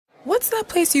What's that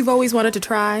place you've always wanted to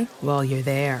try? Well, you're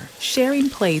there,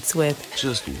 sharing plates with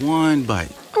Just one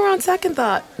bite. Or on second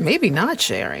thought, maybe not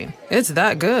sharing. It's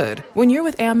that good. When you're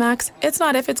with Amex, it's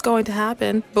not if it's going to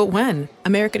happen, but when.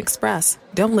 American Express.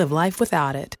 Don't live life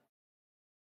without it.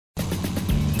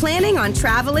 Planning on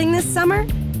traveling this summer?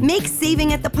 Make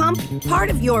saving at the pump part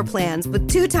of your plans with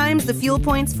 2 times the fuel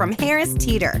points from Harris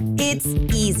Teeter. It's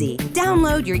easy.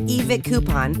 Download your eVic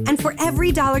coupon, and for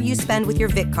every dollar you spend with your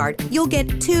Vic card, you'll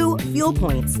get 2 fuel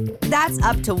points. That's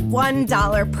up to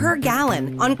 $1 per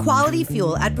gallon on quality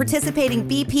fuel at participating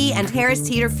BP and Harris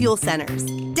Teeter fuel centers.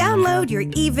 Download your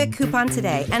eVic coupon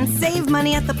today and save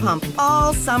money at the pump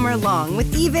all summer long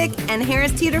with eVic and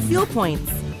Harris Teeter fuel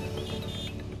points.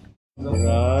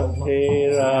 Radhe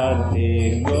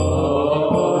Radhe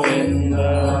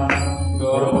Govinda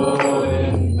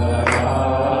Govinda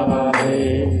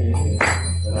Radhe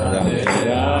Radhe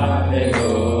Radhe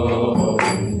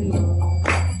Govinda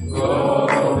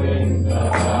Govinda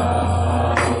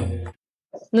Radhe.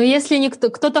 Ну, если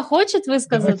никто, кто-то хочет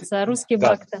высказаться, русский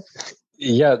бхакта.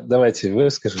 Давайте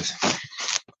выскажусь.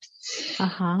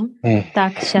 Ага.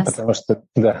 Так, сейчас. Потому что,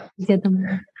 да. Где там?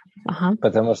 Ага.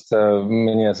 Потому что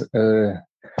мне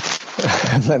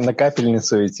на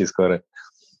капельницу идти скоро.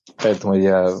 Поэтому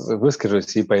я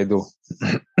выскажусь и пойду.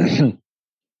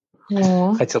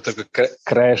 О. Хотел только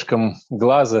краешком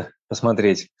глаза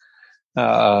посмотреть. Не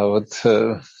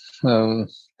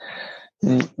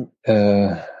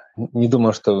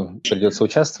думал, что придется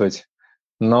участвовать,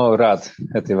 но рад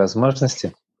этой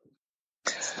возможности.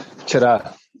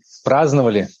 Вчера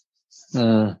праздновали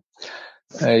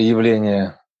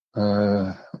явление,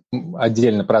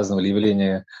 отдельно праздновали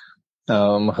явление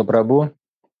Махапрабху,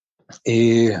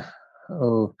 и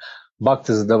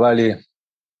бхакты задавали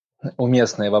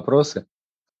уместные вопросы,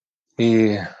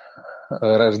 и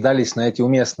рождались на эти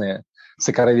уместные,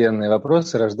 сокровенные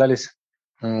вопросы, рождались,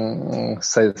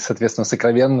 соответственно,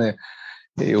 сокровенные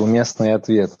и уместные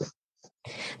ответы.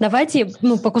 Давайте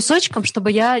по кусочкам,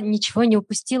 чтобы я ничего не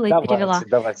упустила и перевела.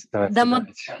 Давайте.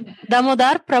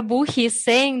 Damodar Prabhu, he is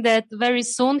saying that very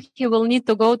soon he will need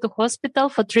to go to hospital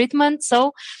for treatment.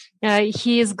 So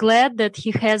he is glad that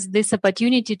he has this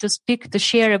opportunity to speak, to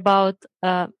share about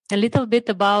a little bit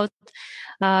about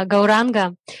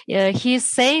Gauranga. He is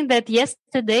saying that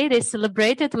yesterday they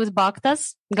celebrated with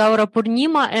Bhaktas Gaura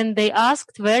Purnima, and they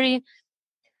asked very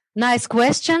nice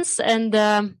questions and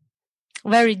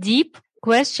very deep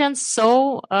questions.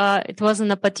 So it was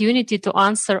an opportunity to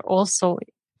answer also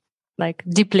like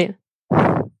deeply.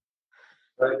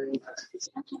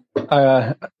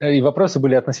 И вопросы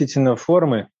были относительно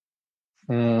формы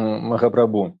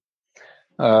Махапрабху,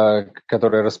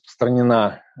 которая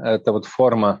распространена. Это вот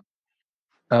форма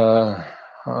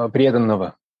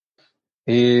преданного.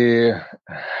 И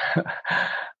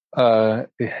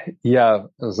я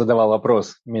задавал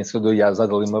вопрос, имеется в виду, я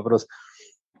задал им вопрос,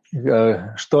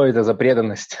 что это за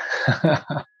преданность?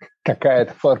 Какая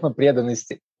это форма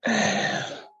преданности?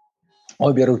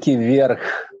 Обе руки вверх.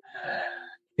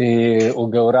 И у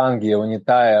Гауранги, у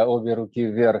Нитая обе руки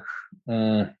вверх.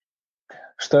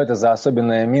 Что это за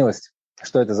особенная милость?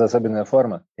 Что это за особенная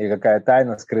форма? И какая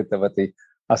тайна скрыта в этой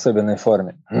особенной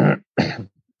форме?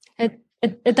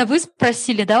 Это вы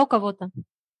спросили, да, у кого-то?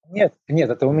 Нет,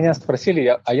 это у меня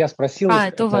спросили, а я спросил.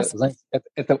 Это у вас.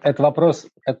 Это вопрос,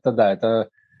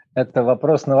 это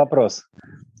вопрос на вопрос.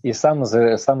 И сам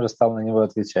же стал на него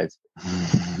отвечать.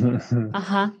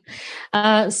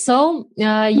 So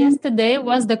yesterday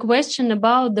was the question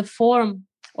about the form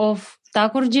of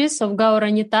Thakurjis, of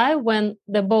Gauranitai, when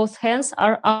the both hands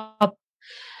are up.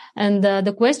 And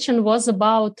the question was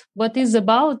about what is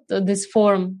about this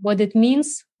form, what it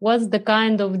means, what the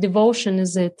kind of devotion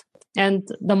is it. And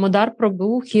Damodar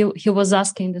Prabhu, he was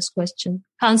asking this question,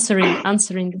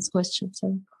 answering this question.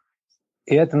 So.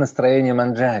 И это настроение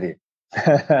манджари.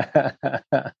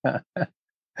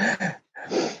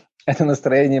 Это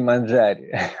настроение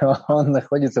манджари. Он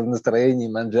находится в настроении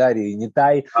манджари. И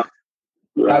Нитай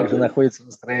также находится в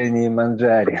настроении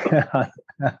манджари.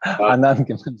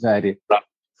 Ананги манджари.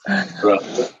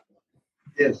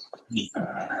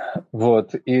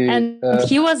 Вот. And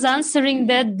he was answering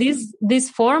that this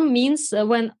form means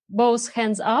when both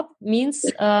hands up means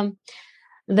the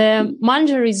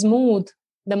manjari's mood.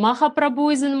 The Mahaprabhu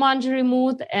is in manjari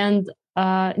mood, and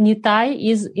Nitai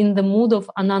is in the mood of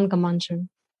Ananga Manjari.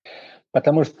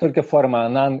 Потому что только форма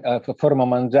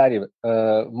манджари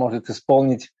может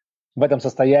исполнить, в этом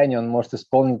состоянии он может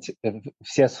исполнить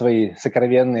все свои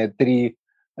сокровенные 3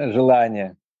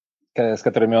 желания, с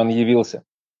которыми он явился.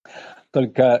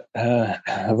 Только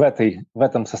в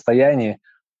этом состоянии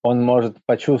он может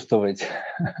почувствовать,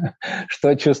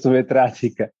 что чувствует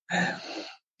Радхика.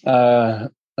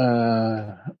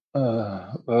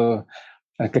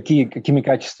 Какими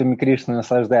качествами Кришны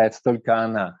наслаждается только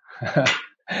она.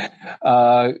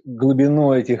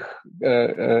 Глубину этих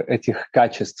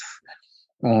качеств,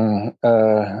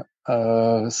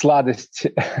 сладость,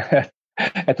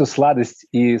 эту сладость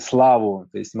и славу,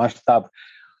 то есть масштаб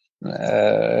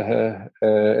этой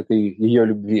ее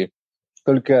любви.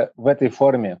 Только в этой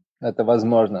форме это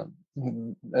возможно.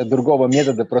 Другого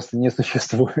метода просто не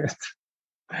существует.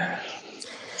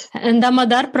 And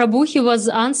Damodar Prabhu, he was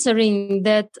answering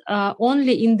that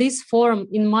only in this form,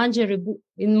 in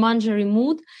Manjari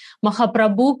mood,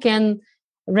 Mahaprabhu can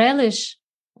relish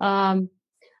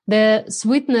the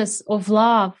sweetness of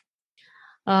love,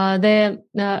 the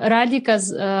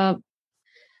Radhika's,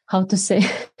 how to say,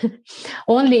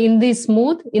 only in this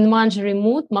mood, in Manjari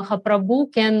mood,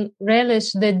 Mahaprabhu can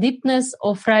relish the deepness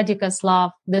of Radhika's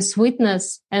love, the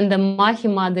sweetness and the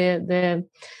Mahima,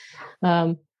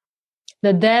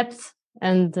 the depth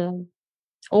and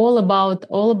all about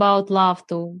love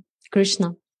to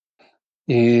Krishna.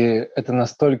 И это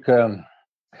настолько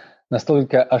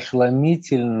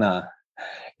ошеломительно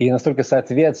и настолько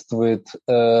соответствует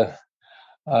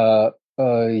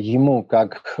ему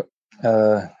как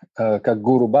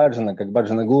гуру баджана, как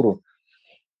баджана-гуру,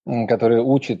 который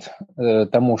учит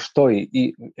тому, что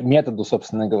и методу,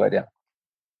 собственно говоря,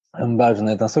 баджана.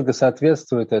 Это настолько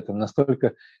соответствует этому,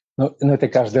 настолько... Но это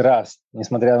каждый раз,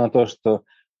 несмотря на то, что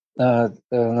это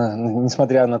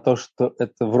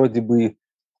вроде бы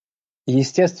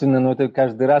естественно, но это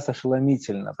каждый раз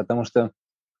ошеломительно, потому что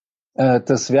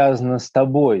это связано с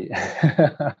тобой.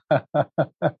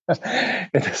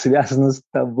 Это связано с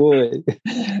тобой.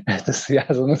 Это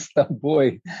связано с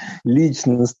тобой.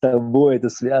 Лично с тобой это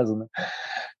связано.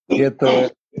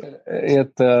 Это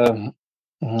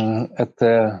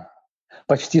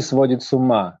почти сводит с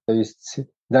ума. То есть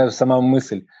даже сама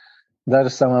мысль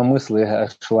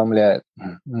ошеломляет.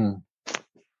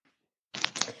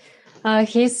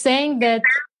 He's saying that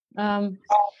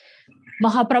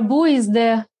Mahaprabhu is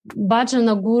the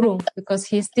Bhajana Guru because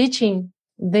he's teaching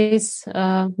this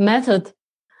method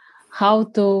how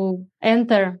to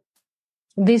enter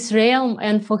this realm,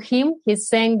 and for him, he's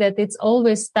saying that it's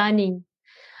always stunning.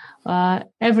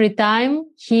 Every time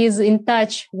he is in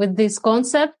touch with this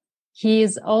concept, he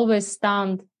is always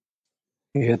stunned.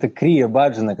 И это крия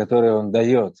баджана, которую он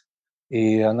дает,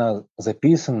 и она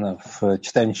записана в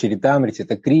читании Чаритамрити.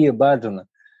 Это крия баджана,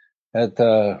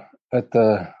 это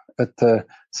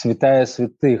святая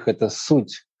святых, это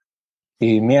суть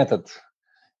и метод,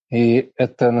 и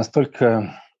это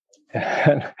настолько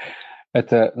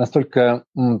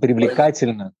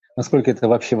привлекательно, насколько это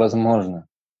вообще возможно.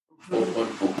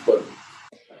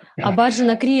 А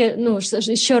баджана крия,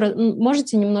 еще раз,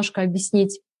 можете немножко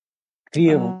объяснить?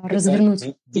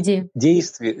 Развернуть идею.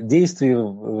 Действие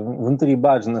внутри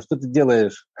баджана, что ты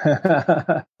делаешь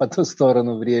по ту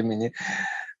сторону времени.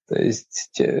 То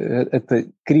есть это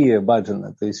крия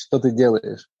баджана, то есть что ты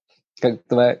делаешь,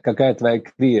 какая твоя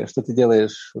крия, что ты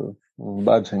делаешь в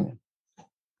баджане.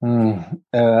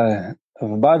 В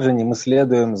баджане мы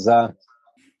следуем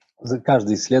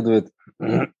каждый следует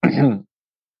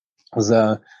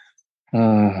за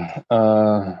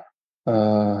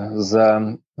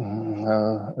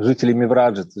жителями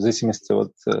Враджи, в зависимости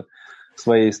от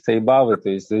своей стайбавы, то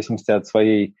есть в зависимости от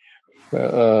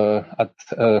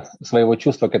своего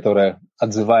чувства, которое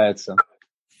отзывается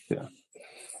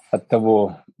от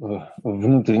того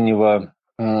внутреннего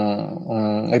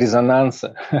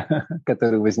резонанса,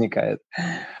 который возникает.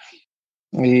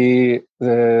 И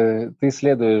ты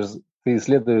следуешь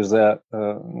за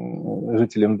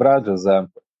жителем Браджа,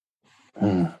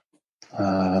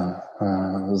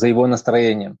 за его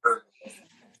настроением.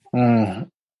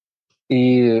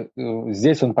 И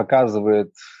здесь он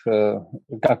показывает,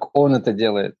 как он это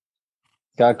делает,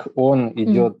 как он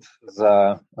идет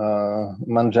за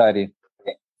манджари,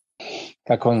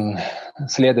 как он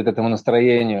следует этому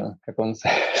настроению, как он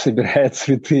собирает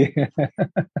цветы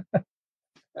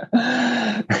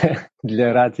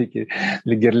для ратики,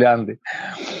 для гирлянды.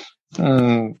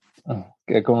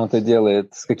 Как он это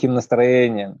делает, с каким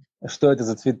настроением, что это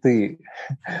за цветы.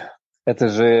 Это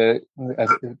же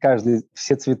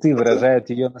все цветы выражают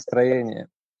ее настроение.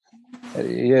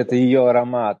 И это ее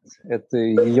аромат, это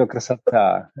ее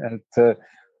красота. То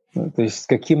есть с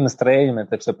каким настроением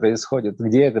это все происходит,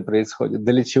 где это происходит,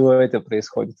 для чего это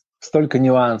происходит. Столько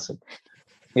нюансов.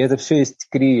 И это все есть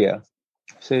крия.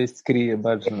 Все есть крия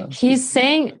баджана. He's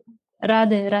saying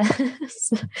Radhe.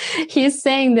 He's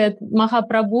saying that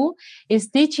Mahaprabhu is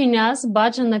teaching us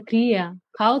bhajana kriya,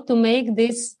 how to make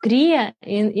this kriya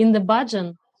in the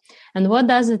bhajan. And what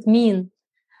does it mean?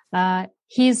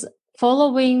 He's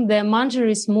following the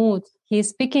Manjari mood.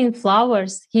 He's picking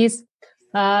flowers. He's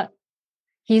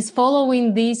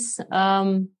following this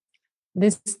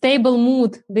stable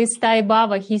mood, this Sthāyi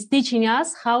Bhava. He's teaching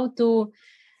us how to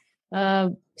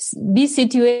be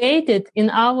situated in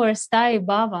our Sthāyi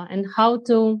Bhava and how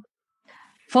to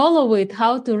follow it,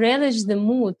 how to relish the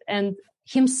mood. And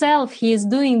himself, he is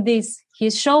doing this.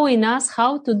 He's showing us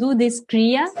how to do this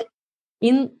kriya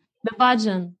in the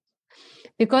bhajan.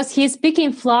 Because he's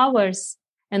picking flowers.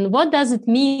 And what does it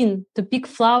mean to pick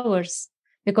flowers?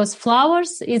 Because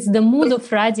flowers is the mood of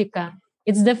Radhika.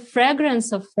 It's the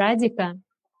fragrance of Radhika.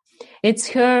 It's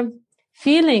her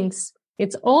feelings.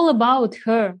 It's all about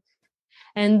her.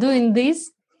 And doing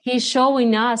this, he's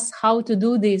showing us how to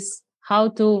do this, how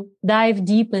to dive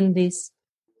deep in this.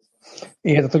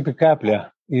 И это только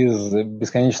капля из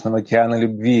бесконечного океана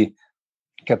любви,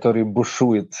 который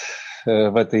бушует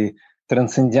в этой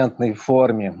трансцендентной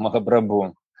форме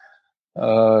Махапрабху.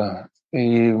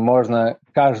 И можно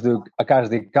о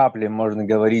каждой капле можно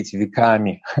говорить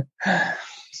веками.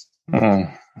 And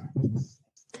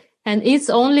it's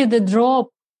only the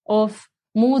drop of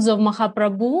moods of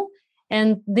Mahaprabhu,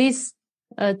 and this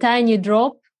tiny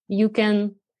drop, you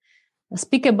can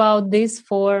speak about this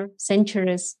for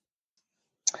centuries.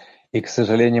 И, к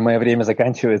сожалению, мое время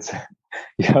заканчивается.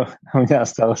 У меня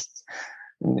осталось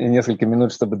несколько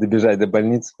минут, чтобы добежать до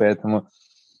больницы, поэтому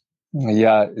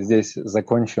я здесь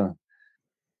закончу.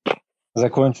 У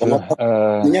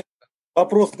меня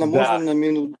вопрос можно на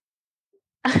минуту?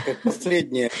 Как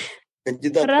последняя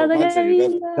кандидатка в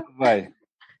Манджари. Давай.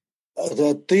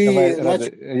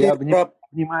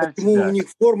 Почему у них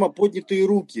форма поднятые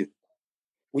руки?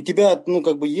 У тебя,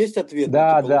 есть ответ?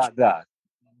 Да.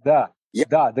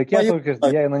 Так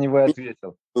я на него и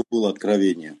ответил. Было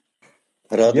откровение.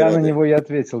 Я на него и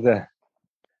ответил, да.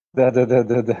 Да.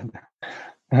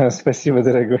 Спасибо,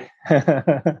 дорогой.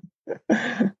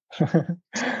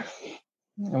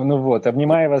 Ну вот,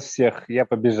 обнимаю вас всех, я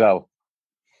побежал.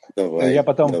 Давай.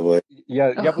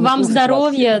 Вам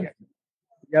здоровья.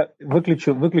 Я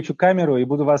выключу камеру и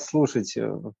буду вас слушать.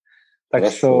 Так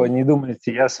Хорошо. Что не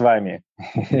думайте, я с вами.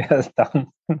 Я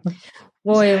там.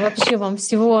 Ой, вообще вам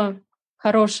всего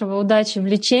хорошего, удачи в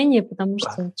лечении, потому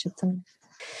что что-то...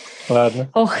 Ладно.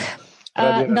 Ох.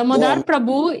 Damodar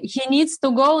Prabhu, he needs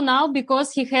to go now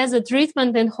because he has a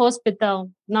treatment in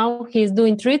hospital. Now he is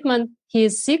doing treatment. He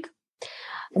is sick.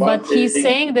 But he's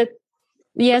saying that...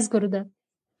 Yes, Gurudev.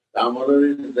 Damodar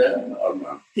is there or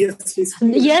not?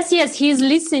 Yes, he is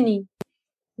listening.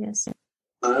 Yes.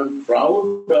 I am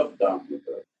proud of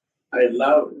Damodar. I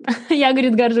love it. Я,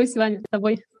 говорит, горжусь вами,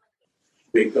 тобой.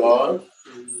 Because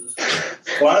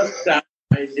first time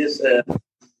I listened,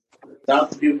 some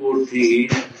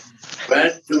devotees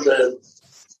went to the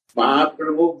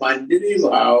Mahaprabhu Manjari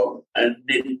Bhav and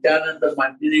Nityananda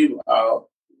Manjari Bhav,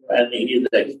 and he is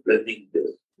explaining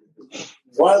this.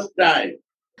 First time,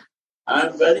 I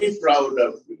am very proud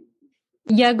of you.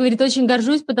 Я, говорит, очень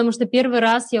горжусь, потому что первый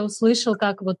раз я услышал,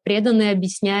 как вот преданный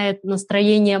объясняет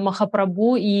настроение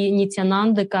Махапрабху и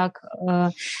Нитянанды как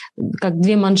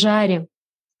две манджари.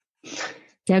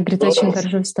 Я, говорит, очень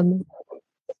горжусь тобой.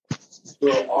 So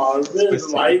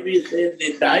always why we say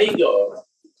Nitai Gaur?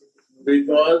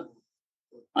 Because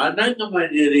Ananga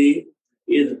Manjari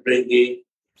is bringing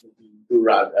to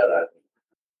Radharani.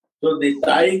 So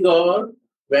Nitai Gaur,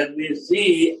 when we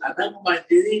see Ananga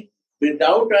Manjari,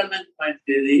 without Ananga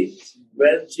Manjari,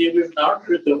 when she will not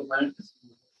recommend,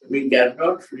 we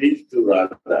cannot reach to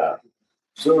Radha.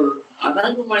 So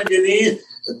Ananga Manjari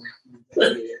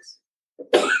first,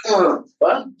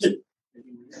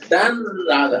 then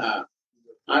Radha.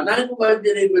 Ananga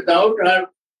Manjari, without her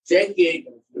checking,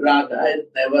 Radha is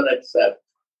never accept.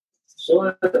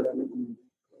 So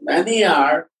many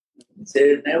are,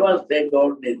 they never say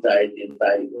God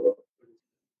Nitai Gaur.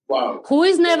 Wow. Who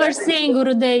is never saying,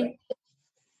 Gurudev?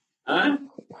 Huh?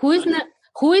 Who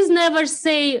is never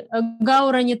say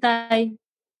Gaura Nitai?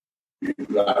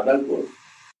 Radha Kund.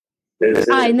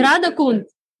 In Radha Kund.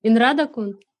 In Radha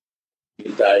Kund.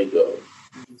 Nitai Gaur.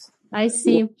 I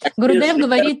see. Gurudev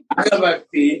говорит...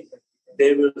 Bhakti,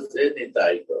 they will say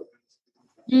Nitai Gaur.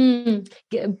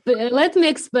 Let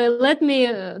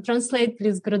me translate,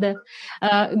 please, Гурудев.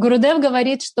 Гурудев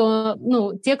говорит, что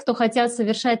те, кто хотят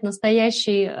совершать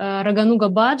настоящий Рагануга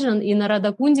Баджан и на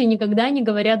Радакунде, никогда не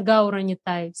говорят Гаура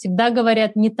Нитай. Всегда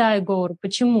говорят Нитай Гаур.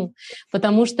 Почему?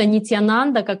 Потому что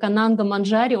Нитьянанда, как Ананга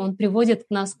Манджари, он приводит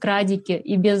нас к Радике.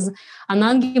 И без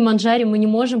Ананги Манджари мы не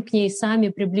можем к ней сами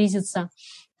приблизиться.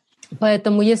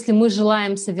 Поэтому, если мы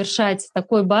желаем совершать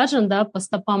такой баджан, по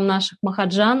стопам наших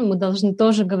махаджан, мы должны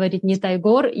тоже говорить Нитай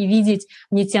Гаур и видеть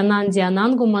в Нитьянанде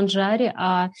Анангу Манджари,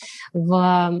 а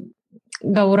в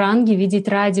Гауранге видеть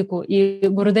Радику. И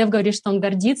Гурудев говорит, что он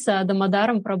гордится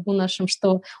Дамадаром Прабху нашим,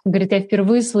 что он говорит, я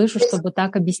впервые слышу, чтобы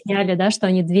так объясняли, что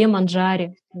они две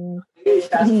Манджари.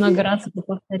 Много раз это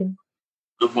повторил.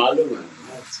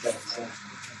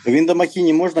 Винда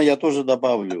Махини, можно я тоже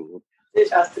добавлю?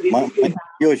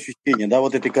 Мое ощущение,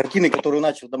 вот этой картины, которую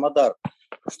начал Дамодар,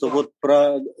 что вот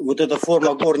про вот эта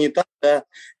форма гор не так,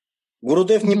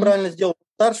 Гурудев неправильно сделал,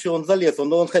 старший, он залез, он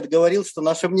говорил, что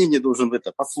наше мнение должен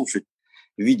послушать,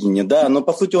 видение, но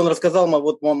по сути он рассказал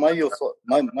мое.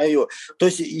 То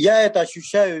есть я это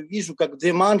ощущаю, вижу, как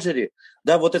две манджари,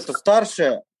 вот это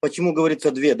старшая, почему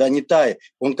говорится две, Нитай,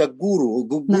 он как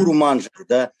гуру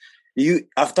манджари,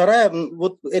 а вторая,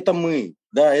 это мы.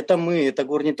 Это мы, это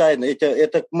Гурнитай,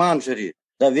 это манджари,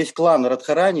 весь клан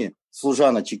Радхарани,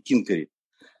 служаночек Кинкари,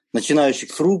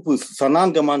 начинающих с Рупы, с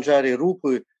Ананга Манджари,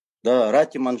 Рупы,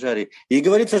 Рати Манджари. И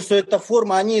говорится, что эта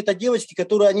форма, это девочки,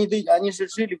 которые, они же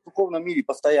жили в духовном мире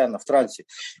постоянно, в трансе.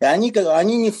 И они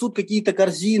несут какие-то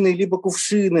корзины, либо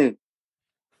кувшины.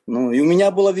 И у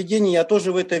меня было видение, я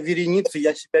тоже в этой веренице,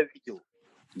 я себя видел.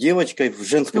 Девочкой в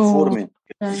женской форме.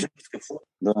 Да. В женской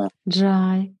форме,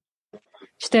 Джай.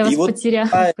 Что я вас потеряла.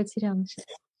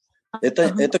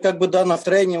 Это как бы,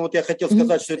 настроение, я хотел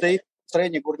сказать, что это их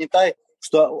настроение Гурнитай,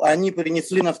 что они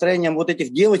перенесли настроение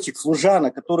этих девочек,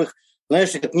 служанок, которых,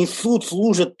 знаешь, несут,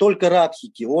 служат только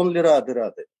радхики, он ли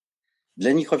рады.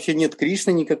 Для них вообще нет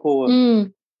Кришны никакого.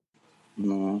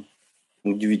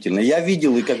 Удивительно. Я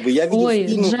видел, я видел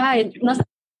спину. Джай,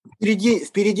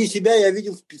 Впереди себя я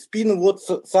видел спину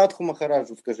Садху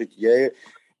Махараджу, скажите. Я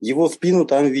его спину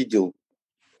там видел.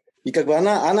 И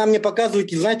она мне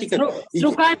показывает, знаете, как... С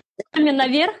руками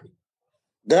наверх?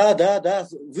 Да,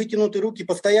 вытянутые руки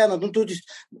постоянно. То есть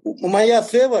моя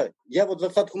сева, я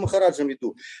за Садху Махараджем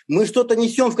иду, мы что-то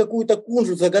несем в какую-то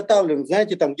кунжу, заготавливаем,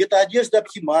 знаете, там где-то одежда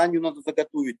Абхиманью надо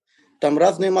заготовить, там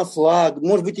разные масла,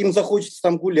 может быть, им захочется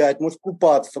там гулять, может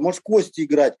купаться, может кости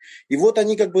играть. И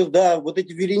они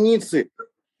эти вереницы,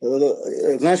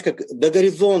 знаешь, как до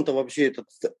горизонта вообще этот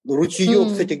ручеек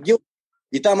с этих дел.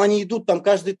 И там они идут, там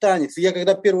каждый танец. И я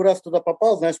когда первый раз туда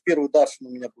попал, знаешь, первый даршан у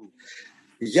меня был,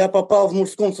 я попал в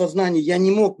мужском сознании, я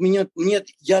не мог,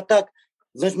 я так,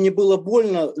 знаешь, мне было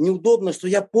больно, неудобно, что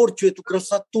я порчу эту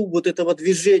красоту этого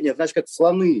движения, знаешь, как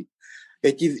слоны.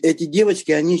 Эти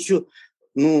девочки, они еще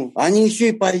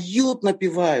и поют,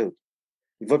 напевают.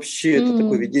 Вообще, это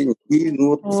такое видение. И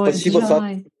спасибо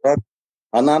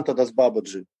Ананта Дас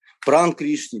Бабаджи, Пран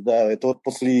Кришне, это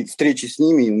после встречи с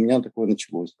ними у меня такое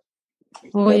началось.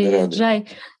 Ой, Джай,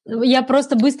 я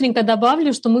просто быстренько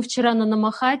добавлю, что мы вчера на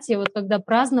Намахате, когда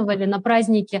праздновали на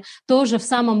празднике, тоже в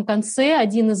самом конце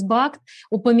один из бхакт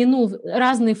упомянул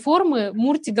разные формы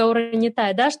Мурти Гаура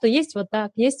Нитай, что есть вот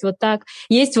так, есть вот так,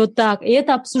 есть вот так. И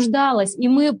это обсуждалось. И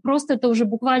мы просто, это уже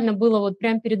буквально было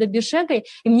прямо перед Абхишекой,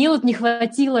 и мне не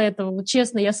хватило этого,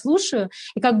 честно, я слушаю.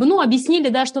 И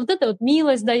объяснили, что это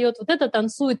милость дает, это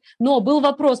танцует. Но был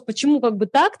вопрос, почему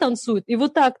так танцует и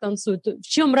вот так танцует? В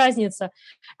чем разница?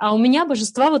 А у меня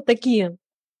божества такие.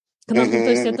 То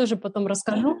есть я тоже потом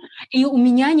расскажу. И у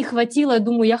меня не хватило, я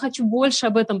думаю, я хочу больше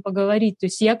об этом поговорить. То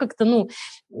есть я как-то,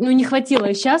 не хватило.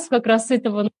 И сейчас как раз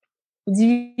этого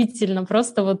удивительно.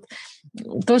 Просто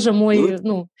тоже мой,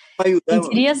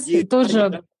 интерес.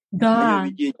 Тоже,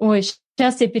 Ой,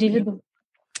 сейчас я переведу.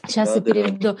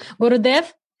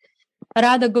 Гурудев,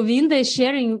 Radha Govinda is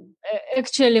sharing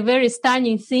actually very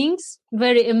stunning things,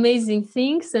 very amazing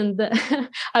things, and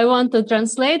I want to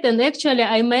translate. And actually,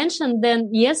 I mentioned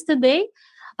then yesterday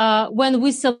when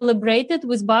we celebrated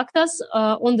with Bhaktas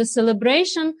on the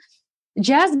celebration,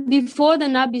 just before the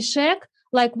Abhishek,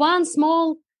 one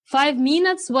small 5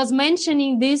 minutes was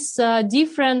mentioning this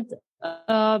different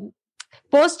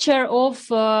posture of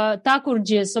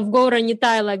Thakurjis, of Gaura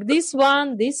Nitai, like this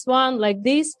one, like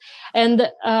this.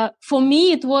 And for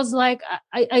me, it was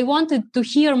I wanted to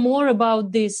hear more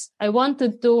about this. I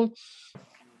wanted to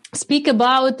speak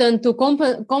about and to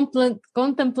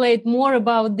contemplate more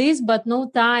about this, but no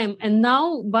time. And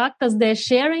now Bhaktas, they're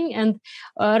sharing, and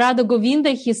Radha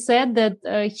Govinda, he said that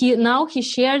he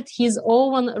shared his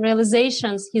own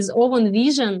realizations, his own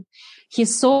vision. He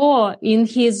saw in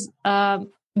his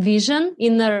vision,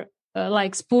 inner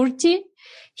like spurti,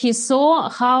 he saw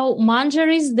how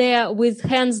manjaris, they're with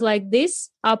hands like this,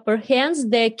 upper hands,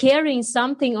 they're carrying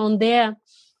something on their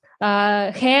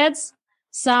heads,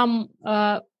 some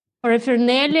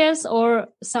paraphernalias or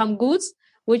some goods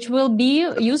which will be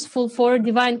useful for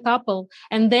divine couple,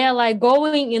 and they're like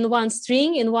going in one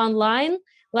string, in one line,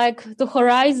 like the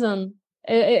horizon,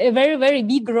 a very, very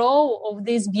big row of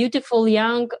these beautiful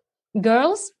young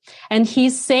girls. And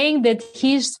he's saying that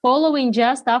he's following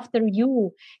just after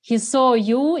you. He saw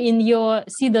you in your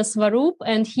Siddha Swarup,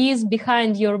 and he's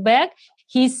behind your back.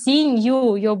 He's seeing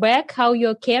you, your back, how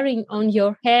you're carrying on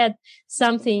your head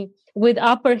something with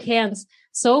upper hands.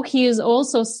 So he is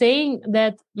also saying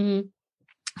that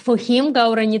for him,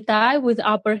 Gauranitai with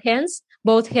upper hands,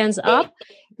 both hands up,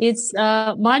 it's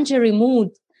manjari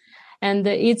mood. And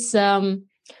it's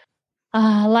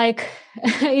like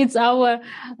it's our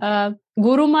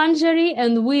Guru Manjari,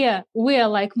 and we are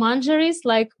like manjaris,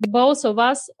 like both of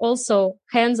us also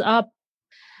hands up.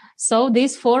 So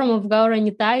this form of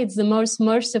Gauranitai is the most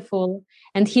merciful.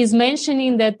 And he's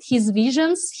mentioning that his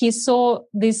visions, he saw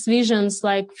these visions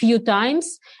like few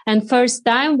times. And first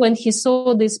time when he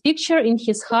saw this picture in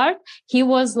his heart, he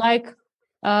was like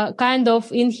kind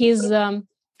of in his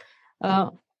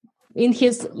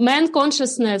man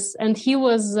consciousness, and he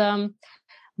was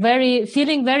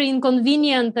feeling very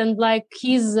inconvenient, and like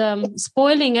he's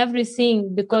spoiling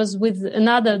everything because with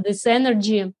this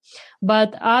energy.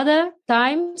 But other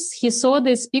times he saw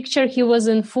this picture, he was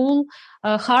in full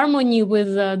harmony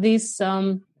with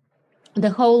the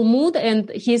whole mood,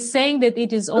 and he's saying that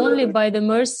it is only by the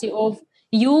mercy of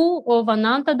you, of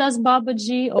Ananta Das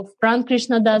Babaji, of Pran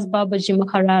Krishna Das Babaji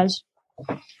Maharaj.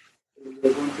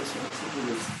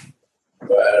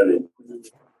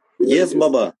 Yes,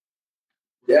 Baba.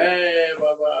 Jai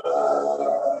Baba.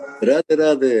 Radhe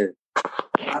Radhe.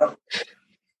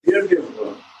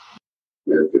 Beautiful.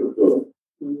 Beautiful.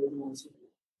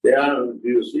 They are,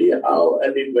 you see how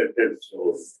elevated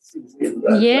soul.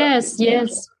 Yes,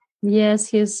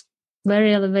 he's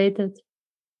very elevated.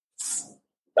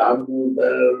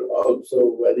 Damodar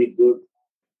also very good.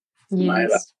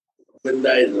 Yes.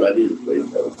 Vrinda is very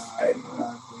special.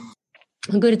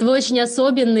 Говорит, вы очень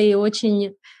особенный,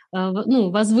 очень,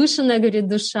 возвышенная, говорит,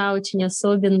 душа, очень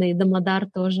особенный. Дамодар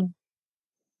тоже.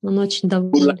 Он очень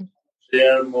доволен.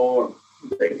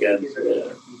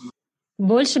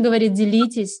 Больше, говорит,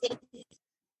 делитесь.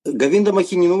 Говинда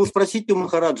Махини, вы спросите у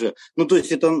Махараджа. То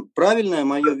есть это правильное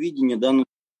мое видение, да?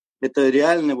 Это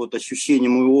реальное ощущение,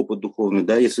 мой опыт духовный,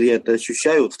 да? Если я это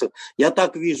ощущаю, я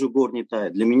так вижу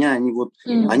Горнитай. Для меня они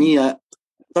они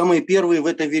самые первые в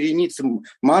этой веренице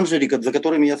манджари, за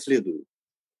которыми я следую.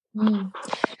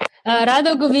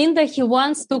 Radha Govinda, he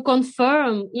wants to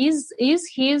confirm, is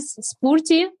his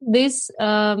spurti, this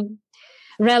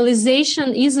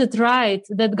realization, is it right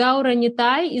that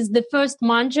Gauranitai is the first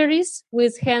manjaris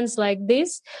with hands like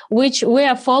this, which we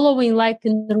are following like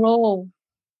in a row,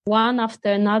 one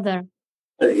after another?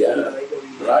 Yeah,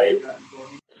 right.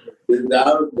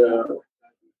 Without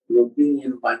looking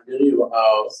in Manjari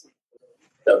house,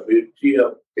 the beauty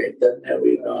of Chaitanya,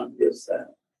 we don't understand.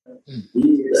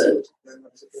 He is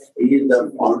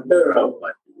the founder of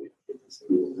Manjari.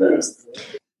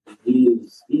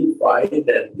 He find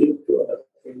and give to us.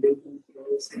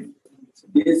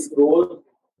 This goes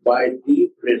by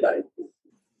deep realization.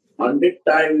 100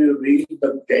 times you read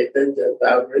the Chaitanya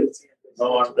Charitamrita,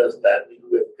 no understanding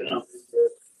will come.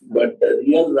 But the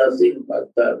real Rasik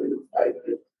Bhakta will find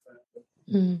it.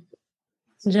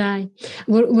 Джай.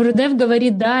 Гурудев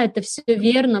говорит, да, это все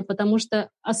верно, потому что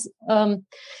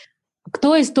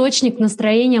кто источник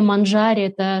настроения манджари?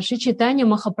 Это Шри Чайтанья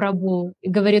Махапрабху. И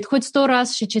говорит, хоть 100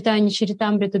 раз Шри Чайтанья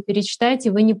Чаритамриту перечитайте,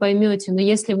 вы не поймете. Но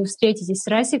если вы встретитесь с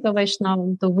Расика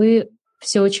Вайшнавом, то вы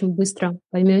все очень быстро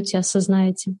поймете,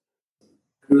 осознаете.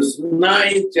 Krishna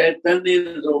is Chaitanya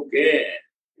is okay.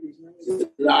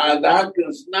 Radha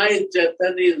Krishna is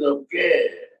Chaitanya is okay.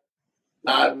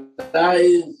 Radha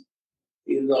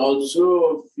is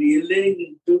also feeling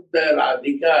into the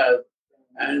Radhika,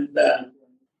 and the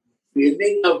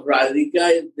feeling of Radhika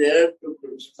is there to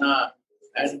Krishna,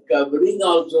 and covering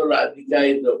also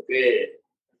Radhika is okay.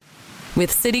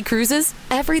 With City Cruises,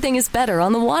 everything is better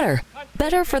on the water.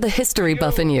 Better for the history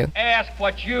buff in you. Ask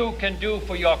what you can do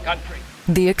for your country.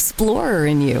 The explorer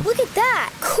in you. Look at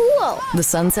that! Cool! The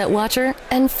sunset watcher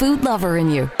and food lover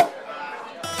in you.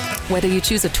 Whether you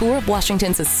choose a tour of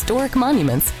Washington's historic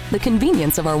monuments, the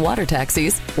convenience of our water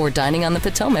taxis, or dining on the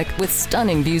Potomac with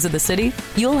stunning views of the city,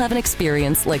 you'll have an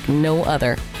experience like no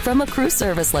other. From a cruise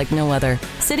service like no other,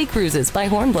 City Cruises by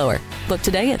Hornblower. Book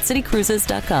today at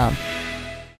citycruises.com.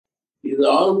 It's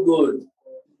all good,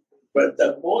 but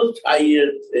the most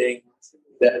highest thing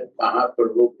that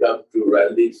Mahaprabhu comes to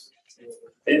realize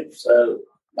himself,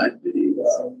 Manjari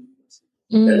Bhava.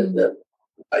 That's the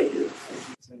highest.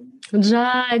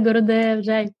 Джай, Гурудев,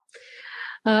 Джай.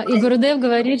 И Гурудев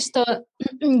говорит, что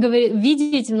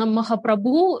видеть нам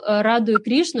Махапрабху, Раду и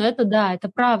Кришну, это да, это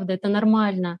правда, это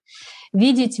нормально.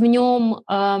 Видеть в нем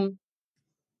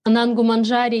Анангу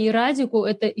Манджари и Радику —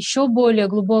 это еще более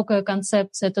глубокая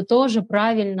концепция, это тоже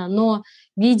правильно, но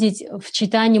видеть в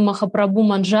читании Махапрабху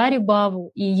Манджари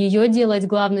Бхаву и ее делать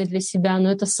главной для себя, но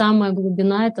это самая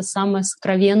глубина, это самое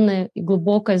сокровенное и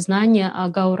глубокое знание о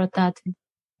Гаура-татве.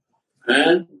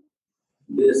 And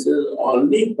this is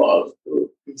only possible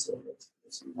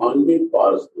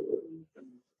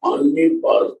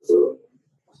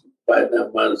by the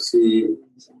mercy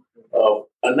of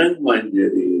Anang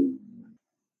Manjari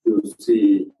to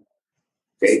see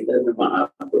Chaitanya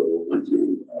Mahaprabhu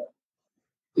Manjari.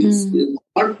 It's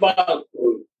not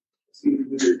possible.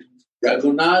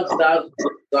 Raghunath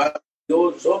Das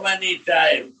goes so many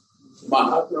times.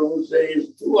 Mahaprabhu says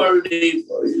it's too early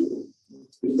for you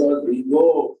because we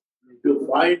go to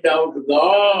find out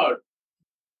God,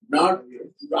 not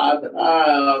Radha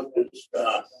or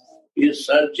Krishna. He is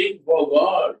searching for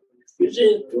God. He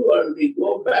says too early,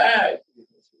 go back.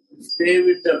 Stay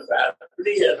with the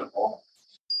family and home.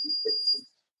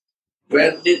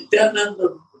 When Nityananda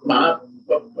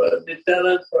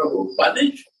Prabhu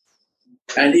punished,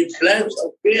 and he blessed,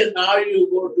 okay, now you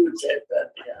go to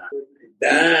Chaitanya.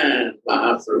 Then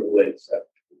Mahaprabhu accepted.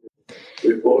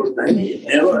 Before that, he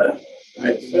never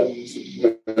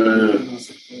accepted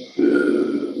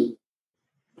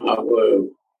our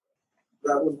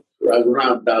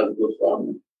Raghunath Das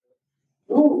Goswami.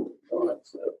 No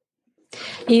accept.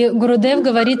 И Гурудев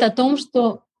говорит о том,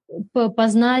 что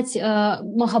познать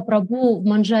Махапрабху в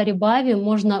Манджари Бхаве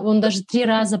можно, он даже 3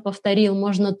 раза повторил,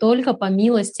 можно только по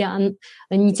милости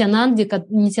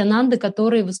Нитянанды,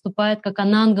 который выступает как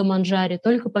Ананга Манджари.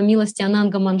 Только по милости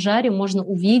Ананга Манджари можно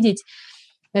увидеть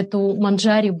эту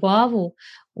Манджари Бхаву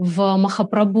в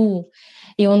Махапрабху.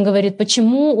 И он говорит,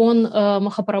 почему он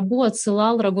Махапрабху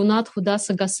отсылал Рагунатху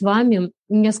Даса Госвами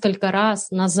несколько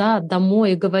раз назад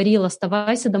домой и говорил,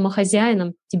 оставайся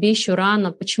домохозяином, тебе еще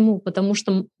рано. Почему? Потому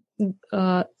что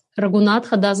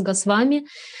Рагунатха Дас Госвами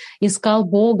искал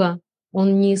Бога.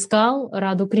 Он не искал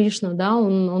Раду Кришну, да?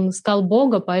 Он искал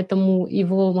Бога, поэтому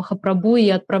его Махапрабху и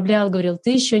отправлял, говорил,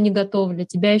 ты еще не готов, для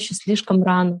тебя еще слишком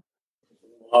рано.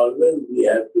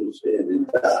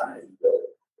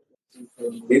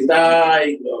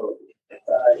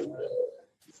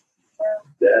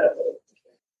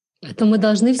 Это мы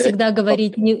должны всегда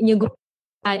говорить не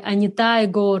а Нитай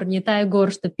Гор,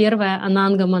 что первая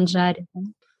Ананга Манджари.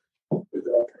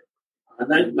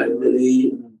 Ananga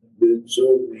Manjari will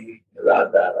show me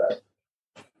Radha.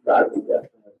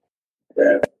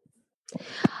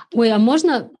 Ой, а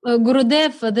можно,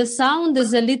 Гурудев, the sound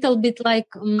is a little bit like,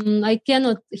 I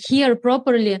cannot hear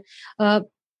properly.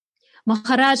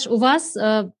 Махарадж, у вас,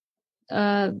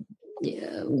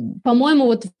 по-моему,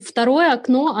 вот второе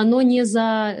окно, оно не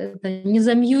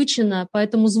замьючено,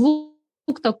 поэтому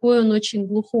звук такой, он очень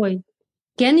глухой.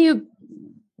 Can you,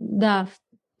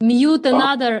 mute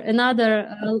another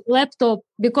laptop,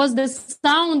 because the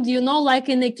sound, like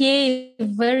in a cave,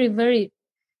 very, very,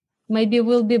 maybe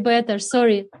will be better.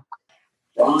 Sorry.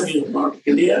 Sound is not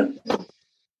clear.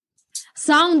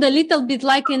 Sound a little bit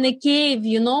like in a cave,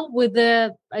 with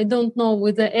the, I don't know,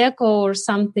 with the echo or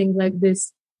something like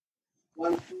this.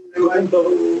 You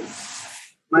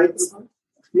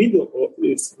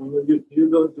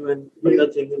don't do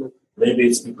anything. Maybe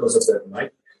it's because of that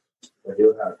mic that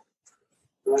you have.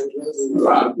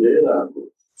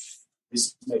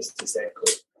 This makes this echo.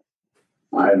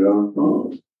 I don't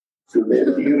know. Should they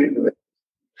hear it?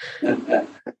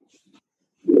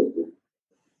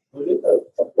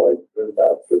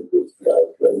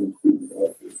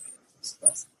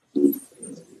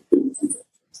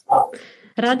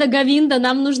 Рада Говинда,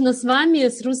 нам нужно с вами,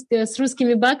 с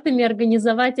русскими бхактами,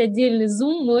 организовать отдельный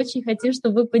Zoom. Мы очень хотим,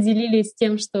 чтобы вы поделились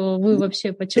тем, что вы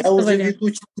вообще почувствовали. Я уже веду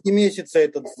 4 месяца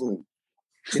этот Zoom.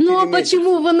 А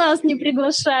почему вы нас не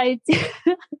приглашаете?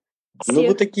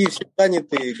 Вы такие все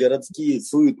занятые, городские,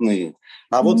 суетные.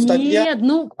 А вот статья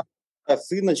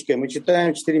с Инночкой мы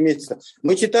читаем 4 месяца.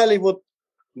 Мы читали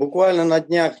буквально на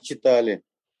днях читали.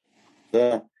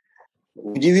 Да.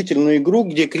 удивительную игру,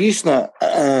 где Кришна,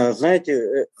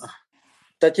 знаете,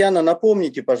 Татьяна,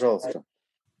 напомните, пожалуйста.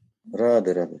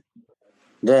 Рады.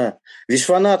 Да,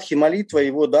 Вишванатхи молитва,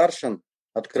 его даршан,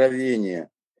 откровение.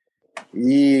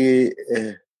 И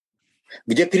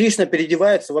где Кришна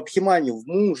переодевается в Абхиманию, в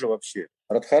мужа вообще,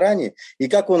 Радхарани, и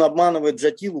как он обманывает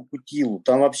Джатилу, Кутилу.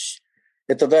 Там вообще,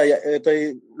 это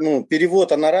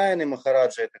перевод Анараяны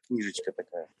Махараджа, это книжечка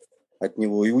такая от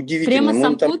него. И удивительно. Прямо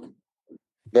Сампут?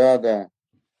 Да.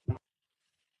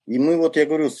 И мы вот, я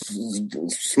говорю,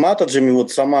 с Матаджами,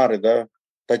 вот Самары, да,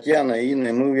 Татьяна,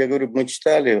 Инна, я говорю, мы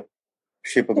читали,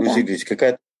 вообще погрузились,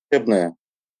 какая-то волшебная.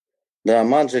 Да,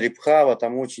 Манджари Бхава,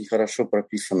 там очень хорошо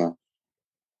прописано.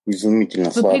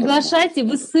 Изумительно, вы приглашайте,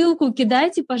 вы ссылку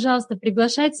кидайте, пожалуйста,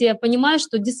 приглашайте. Я понимаю,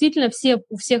 что действительно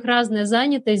у всех разная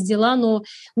занятость, дела, но,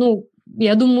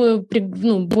 я думаю,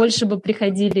 больше бы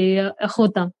приходили.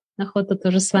 Охота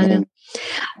тоже с вами.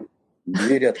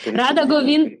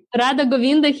 Radha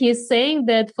Govinda, he is saying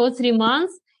that for 3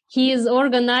 months he is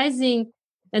organizing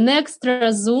an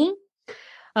extra Zoom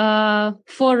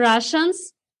for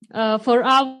Russians, for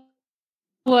our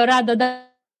Radha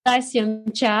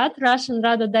Dasyam chat, Russian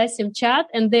Radha Dasyam chat,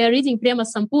 and they are reading Prema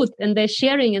Samput and they're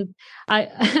sharing. And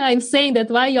I'm saying that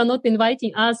why you're not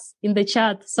inviting us in the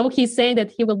chat? So he's saying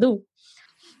that he will do.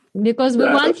 Because we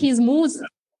want his moods.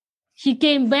 He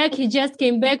just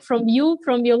came back from your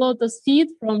lotus feet,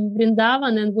 from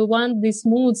Vrindavan, and we want these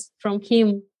moods from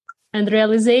him and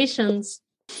realizations.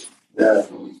 Да.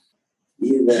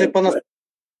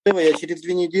 Я через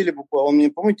 2 недели буквально, он мне,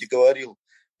 помните, говорил,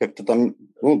 как-то там,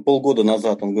 полгода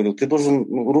назад, он говорил, ты должен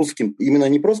русским, именно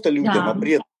не просто людям, а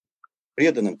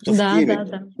преданным, кто в теме,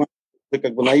 ты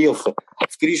как бы наелся,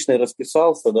 с Кришной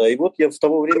расписался, да, и вот я с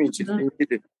того времени, через 2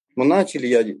 недели, мы начали,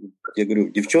 я говорю,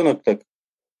 девчонок так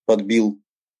подбил.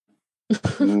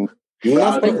 И у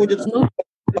нас проходит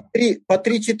по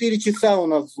 3-4 часа у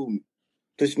нас Zoom.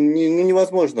 То есть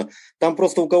невозможно. Там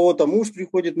просто у кого-то муж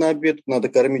приходит на обед, надо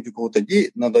кормить, у кого-то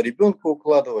надо ребенка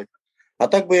укладывать. А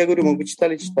так бы, я говорю, мы бы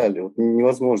читали. Вот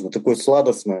невозможно. Такое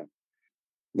сладостное.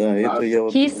 Да, это я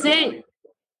вот...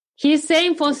 He's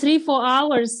saying for 3-4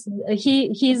 hours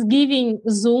he's giving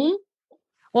Zoom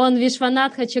on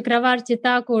Vishwanatha Chakravarti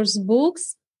Thakur's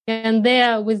books, and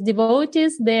they're with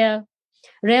devotees, they're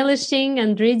relishing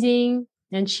and reading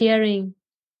and sharing.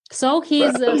 So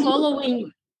he's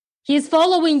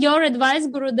following your advice,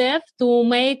 Gurudev, to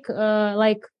make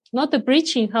not a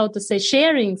preaching, how to say,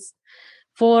 sharings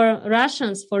for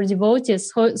Russians, for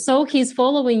devotees. So he's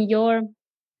following your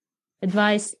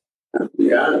advice.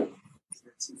 Yeah,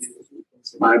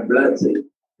 my blessing.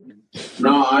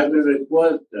 Now I will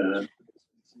request to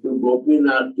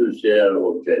Gopinath to share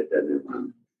about Chaitanya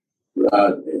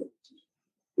Mahaprabhu,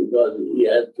 because he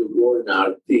has to go in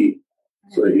Aarti,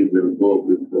 so he will go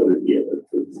before he has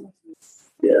to.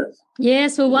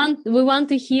 Yes, we want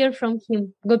to hear from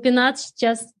him. Gopinath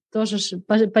сейчас тоже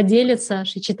поделится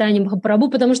читанием Махапрабху,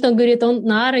 потому что он говорит, он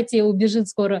на Арате убежит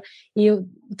скоро и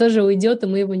тоже уйдет, и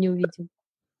мы его не увидим.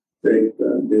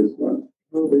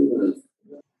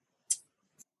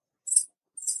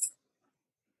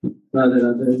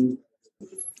 Radhe.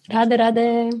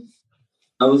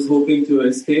 I was hoping to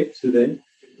escape today,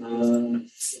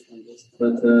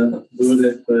 but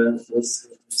Gurudev was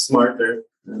smarter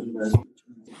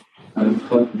and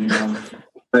caught me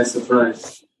by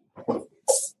surprise.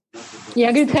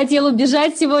 Я, говорит, хотела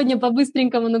убежать сегодня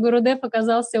по-быстренькому, но Гурудев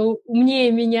оказался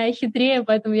умнее меня и хитрее,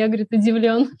 поэтому я, говорит,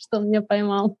 удивлен, что он меня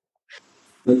поймал.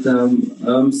 But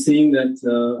I'm seeing that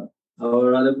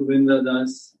our Radha Govinda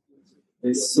Das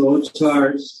is so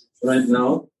charged right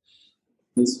now.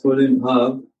 He's full in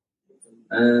bhav,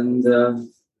 and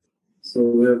so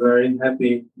we're very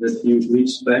happy that he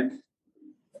reached back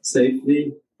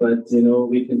safely. But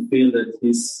we can feel that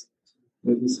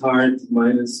with his heart,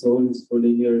 mind, and soul, is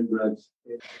fully here in Braj.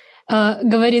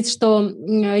 Говорит, что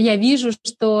я вижу,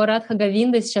 что Радха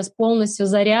Говинда сейчас полностью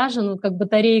заряжен, как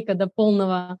батарейка до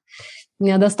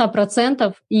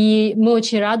 100%, и мы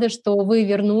очень рады, что вы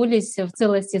вернулись в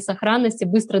целости и сохранности,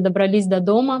 быстро добрались до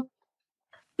дома.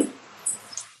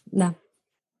 Да.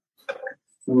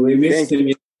 We missed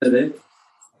him yesterday.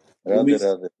 Рады.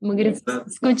 Мы, говорит,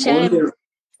 скучаем.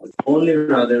 Only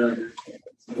Radhe.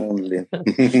 Only.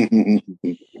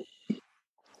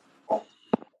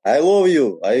 I love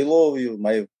you,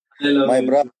 my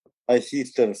brother, my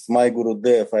sisters, my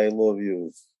Gurudev, I love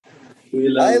you.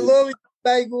 I love you,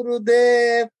 my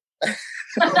Gurudev.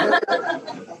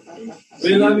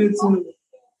 We love you too.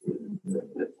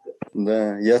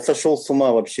 Да, я сошел с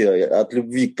ума вообще от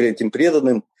любви к этим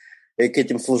преданным, к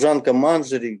этим служанкам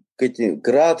Манджари, к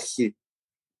Радхе.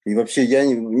 И вообще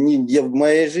в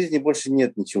моей жизни больше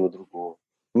нет ничего другого.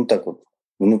 Ну так вот,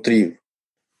 внутри,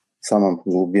 в самом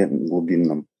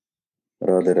глубинном.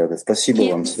 Рады. Спасибо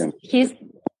вам всем.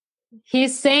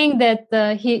 He's saying that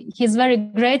he's very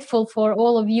grateful for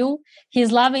all of you.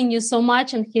 He's loving you so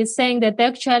much, and he's saying that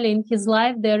actually in his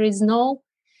life there is no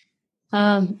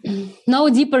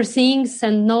deeper things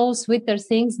and no sweeter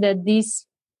things that these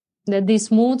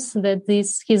moods, that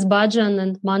his bhajan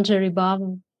and manjari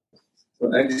bhava.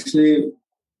 So actually,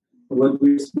 what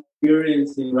we're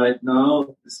experiencing right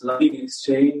now, this loving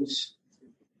exchange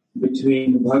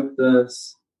between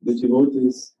bhaktas, the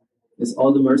devotees, is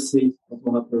all the mercy of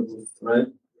Mahaprabhu, right?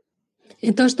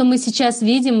 И то, что мы сейчас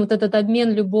видим, вот этот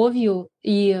обмен любовью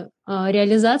и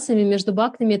реализациями между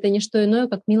бхактами, это не что иное,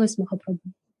 как милость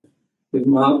Махапрабху. If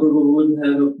Mahaprabhu wouldn't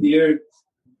have appeared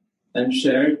and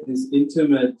shared this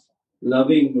intimate,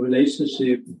 loving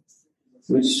relationship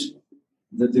which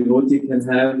the devotee can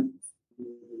have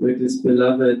with his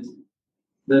beloved,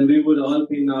 then we would all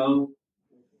be now,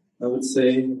 I would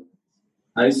say,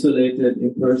 isolated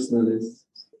impersonalists.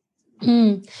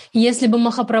 Если бы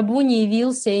Махапрабху не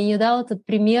явился и не дал этот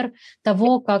пример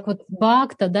того, как вот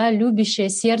бхакта, да, любящее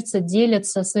сердце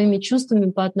делится своими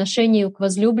чувствами по отношению к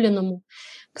возлюбленному,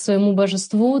 к своему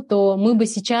божеству, то мы бы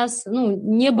сейчас,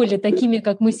 не были такими,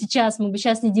 как мы сейчас, мы бы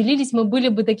сейчас не делились, мы были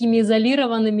бы такими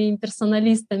изолированными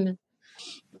имперсоналистами.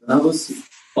 I was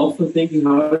often thinking,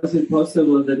 how is it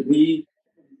possible that we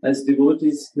as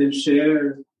devotees can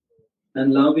share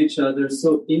and love each other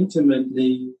so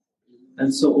intimately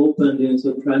and so openly and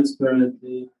so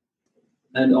transparently,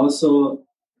 and also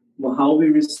how we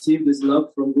receive this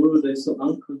love from Gurudev so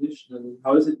unconditionally.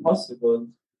 How is it possible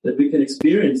that we can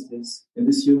experience this in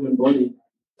this human body?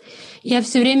 Я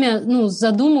все время,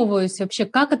 задумываюсь вообще,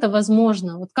 как это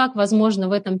возможно? Вот как возможно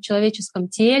в этом человеческом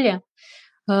теле,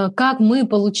 как мы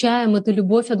получаем эту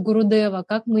любовь от Гурудева,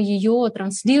 как мы ее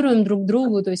транслируем друг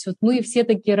другу. То есть вот мы все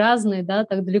такие разные, да,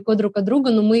 так далеко друг от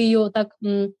друга, но мы ее так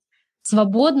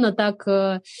свободно, так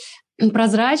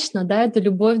прозрачно, да, эту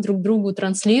любовь друг к другу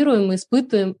транслируем,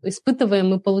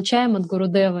 испытываем и получаем от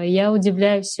Гурудева. И я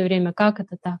удивляюсь все время, как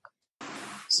это так.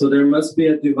 So there must be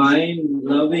a divine,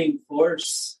 loving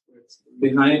force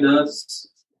behind us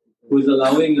who is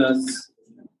allowing us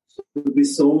to be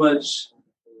so much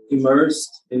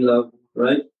immersed in love,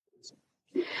 right?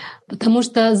 Потому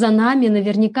что за нами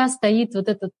наверняка стоит вот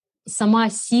эта сама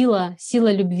сила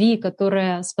любви,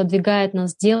 которая сподвигает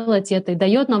нас делать это и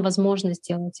дает нам возможность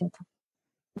делать это.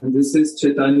 And this is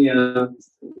Chaitanya,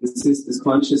 this is this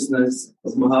consciousness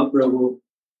of Mahaprabhu,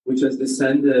 which has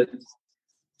descended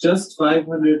just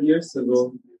 500 years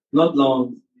ago, not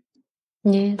long.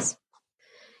 Yes.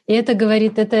 И это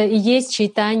говорит, это и есть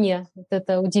Чайтанья, вот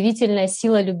эта удивительная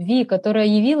сила любви, которая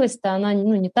явилась-то, она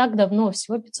не так давно,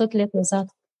 всего 500 лет назад.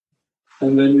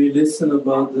 And when we listen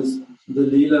about the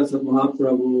Leelas of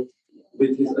Mahaprabhu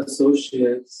with his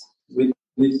associates, with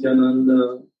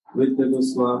Nityananda, with the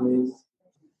Goswamis,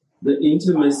 the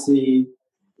intimacy,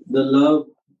 the love,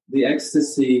 the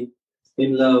ecstasy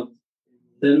in love,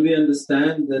 then we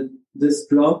understand that this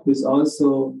drop is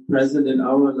also present in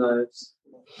our lives.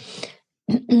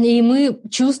 И мы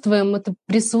чувствуем это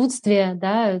присутствие,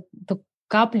 да, эту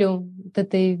каплю вот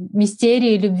этой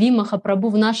мистерии любви Махапрабху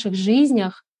в наших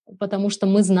жизнях, потому что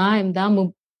мы знаем, да,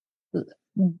 мы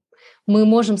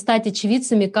можем стать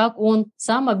очевидцами, как он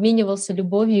сам обменивался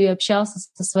любовью и общался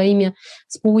со своими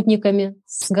спутниками,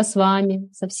 с Госвами,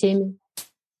 со всеми.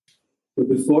 But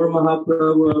before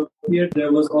Mahaprabhu appeared,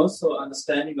 there was also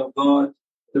understanding of God.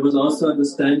 There was also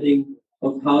understanding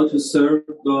of how to serve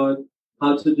God,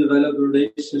 how to develop a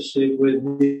relationship with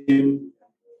Him.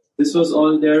 This was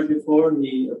all there before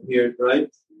He appeared, right?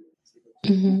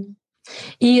 Mm-hmm.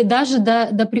 И даже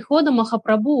до прихода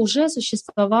Махапрабху уже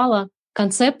существовала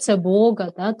концепция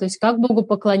Бога, да, то есть как Богу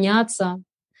поклоняться,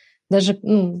 даже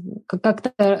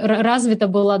как-то развита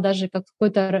была даже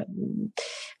какие-то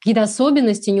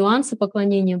особенности, нюансы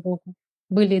поклонения Богу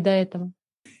были и до этого.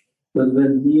 But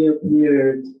when He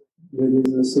appeared with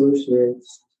His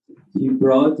associates, He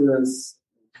brought us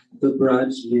the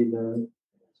Braj Leela.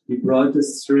 He brought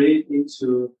us straight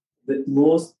into the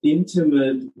most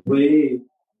intimate way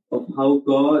of how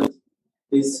God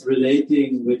is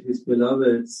relating with His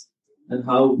beloveds and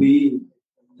how we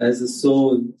as a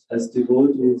soul, as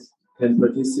devotees, can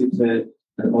participate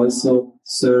and also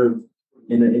serve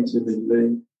in an intimate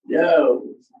way. Yeah.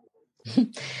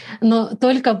 Но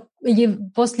только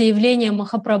после явления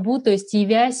Махапрабху, то есть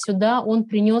явясь сюда, он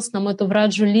принес нам эту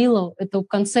Враджу Лилу, эту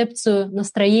концепцию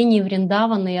настроений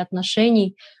Вриндавана и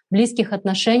отношений, близких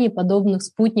отношений, подобных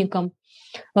спутникам.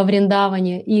 во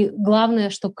Вриндаване. И главное,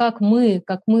 что как мы,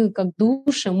 как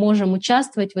души, можем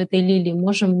участвовать в этой лилии,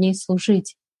 можем в ней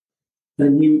служить.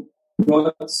 And he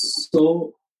brought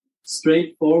so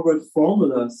straightforward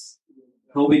formulas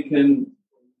how we can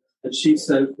achieve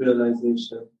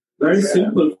self-realization. Very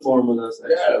simple formulas,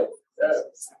 actually.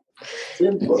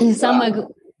 И самое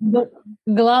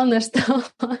главное,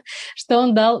 что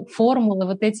он дал формулы,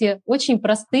 вот эти очень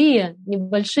простые,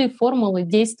 небольшие формулы,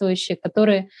 действующие,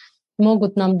 которые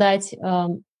могут нам дать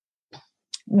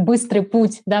быстрый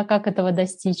путь, да, как этого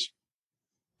достичь.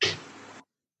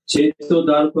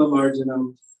 Chetodarpa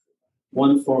Marjanam,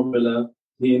 one formula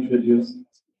he introduced.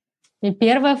 И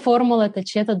первая формула — это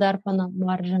Четодарпана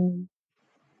Марджана.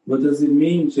 What does it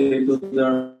mean,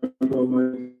 Chetodarpa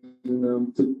Marjanam?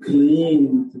 To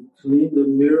clean the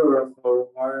mirror of our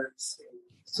hearts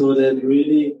so that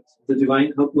really the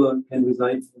divine couple can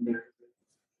reside in there.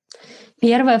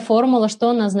 Первая формула, что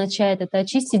она означает? Это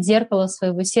очистить зеркало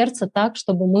своего сердца так,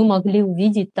 чтобы мы могли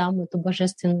увидеть там эту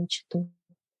божественную читу.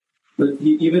 But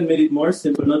he even made it more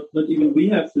simple. Not even we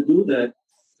have to do that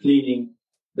cleaning.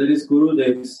 That is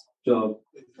Gurudev's job.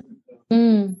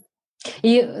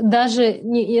 И даже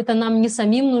это нам не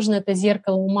самим нужно это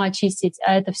зеркало ума очистить,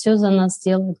 а это все за нас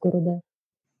делает Гурудев.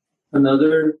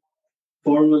 Another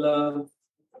formula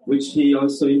which he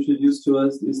also introduced to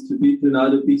us is to be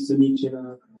Trinadapi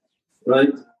Sunichina,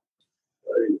 right?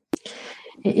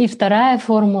 И вторая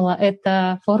формула —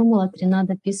 это формула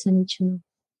Тринадапи Суничина.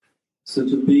 So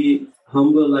to be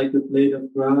humble like a blade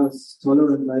of grass,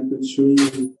 tolerant like a tree,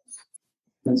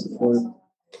 and so forth.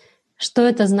 Что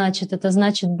это значит? Это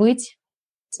значит быть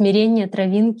смирение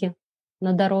травинки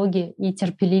на дороге и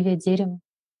терпеливее дерева.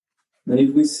 And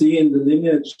if we see in the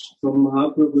lineage from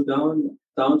Mahaprabhu down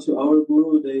to our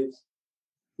Gurudevs,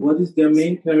 what is their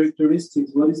main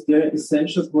characteristics? What is their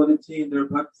essential quality in their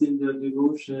bhakti, in their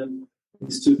devotion?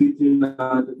 Is to be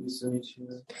Trinadapi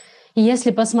Sunichina. И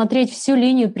если посмотреть всю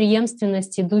линию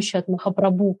преемственности, идущую от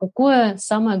Махапрабху, какое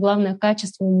самое главное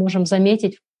качество мы можем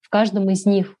заметить в каждом из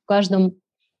них, в каждом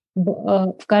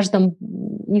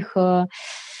их, в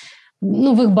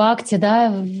их бхакти, да,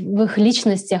 в их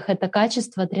личностях, это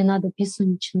качество Тринадапи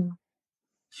Суничина.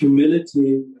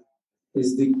 Humility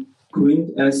is the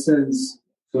quintessence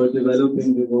for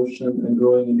developing devotion and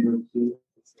growing in bhakti.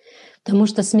 Потому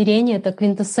что смирение — это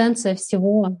квинтэссенция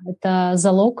всего, это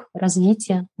залог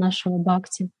развития нашего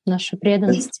бхакти, нашей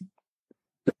преданности.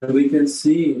 We can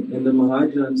see in the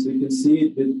Mahajans, we can see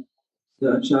it with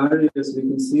the Acharyas, we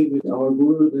can see it with our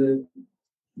Guru,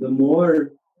 the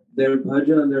more their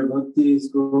bhajan, their bhakti is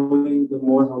growing, the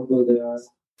more humble they are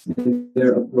in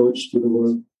their approach to the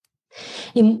world.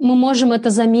 И мы можем это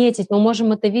заметить, мы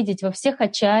можем это видеть во всех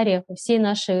ачарьях, во всей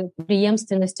нашей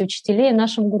преемственности учителей, в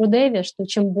нашем Гурудеве, что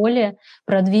чем более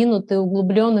продвинуты,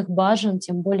 углубленных баджан,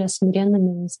 тем более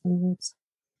смиренными они становятся.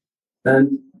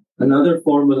 And another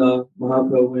formula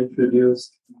Mahaprabhu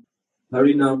introduced,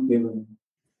 Harinam Kevalam.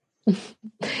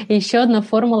 И еще одна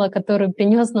формула, которую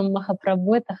принес нам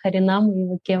Махапрабху, это Харинам и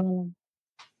его Кевалам.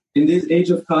 In this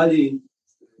age of Kali,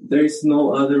 there is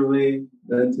no other way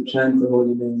than to chant the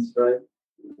holy names, right?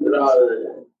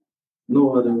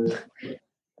 No other way.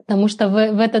 Потому что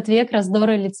в этот век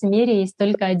раздора и лицемерия есть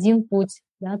только один путь,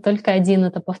 да, только один —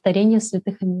 это повторение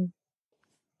святых имен.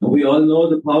 We all know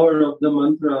the power of the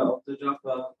mantra, of the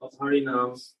japa, of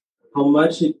Harinam, how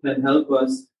much it can help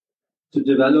us to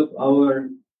develop our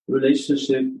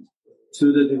relationship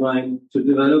to the divine, to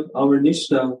develop our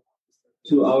nishtha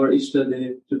to our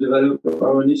Ishtadev, to develop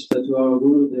our nishtha to our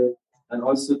Gurudev, and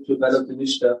also to develop the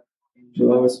nishtha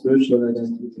to our spiritual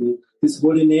identity. This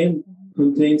holy name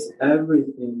contains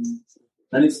everything,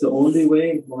 and it's the only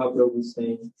way, Mahaprabhu is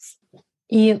saying.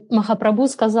 И Махапрабху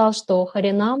сказал, что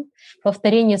Харинам,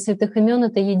 повторение святых имен —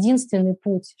 это единственный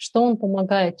путь. Что он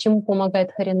помогает? Чему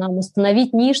помогает Харинам?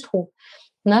 Установить ништху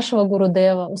нашего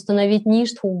Гурудева, установить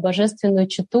ништху в божественную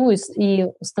читу и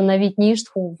установить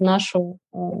ништху в нашу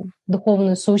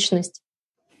духовную сущность.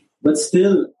 But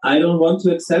still, I don't want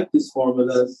to accept these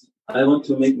formulas. I want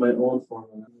to make my own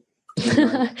formula.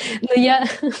 Но я,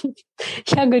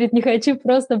 говорит, не хочу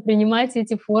просто принимать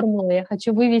эти формулы. Я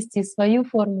хочу вывести свою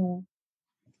формулу.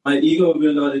 My ego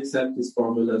will not accept these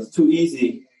formulas. Too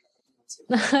easy.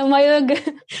 Мое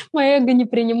эго не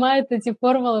принимает эти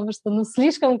формулы, потому что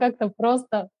слишком как-то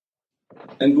просто.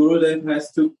 And Gurudev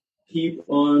has to keep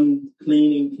on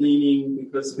cleaning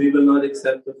because we will not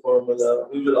accept the formula.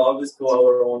 We will always go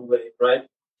our own way, right?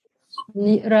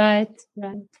 Right.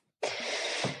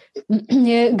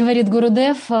 Говорит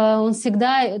Гурудев, он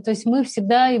всегда, то есть мы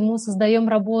всегда ему создаем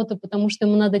работу, потому что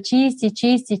ему надо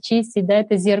чистить, да,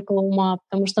 это зеркало ума,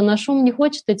 потому что наш ум не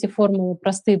хочет эти формулы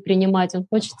простые принимать, он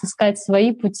хочет искать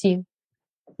свои пути,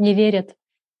 не верит.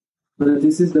 But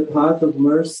this is the path of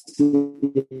mercy,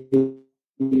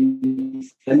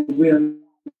 and we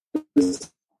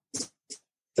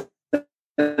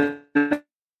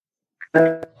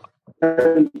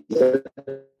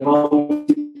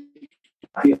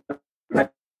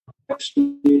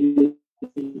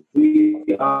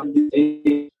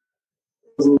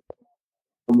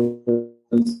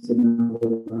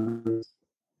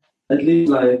at least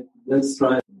like let's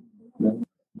try.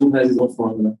 Who has his own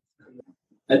formula?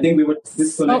 I think we were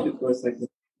disconnected for a second.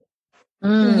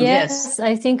 Yes,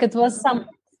 I think it was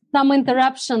some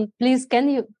interruption. Please, can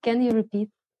you repeat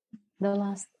the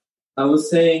last? I was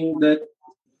saying that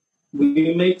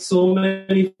we make so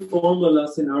many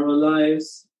formulas in our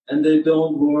lives and they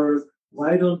don't work.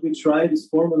 Why don't we try this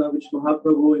formula which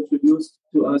Mahaprabhu introduced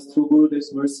to us through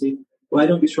Gurudev's mercy? Why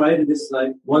don't we try it in this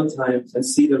life one time and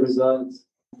see the results?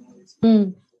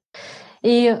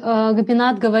 И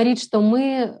Гопинат говорит, что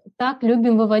мы так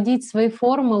любим выводить свои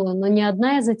формулы, но ни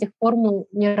одна из этих формул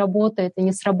не работает и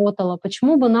не сработала.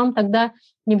 Почему бы нам тогда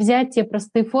не взять те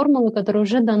простые формулы, которые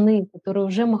уже даны, которые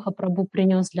уже Махапрабху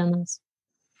принес для нас?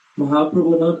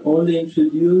 Mahaprabhu not only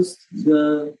introduced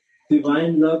the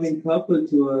divine loving couple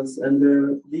to us and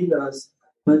their leelas,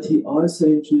 but he also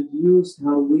introduced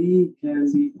how we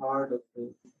can be part of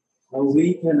it, how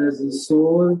we can as a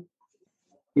soul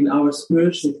in our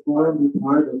spiritual form be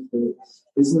part of it.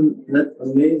 Isn't that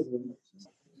amazing?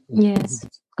 Yes,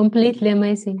 completely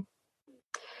amazing.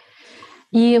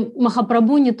 И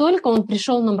Махапрабху не только он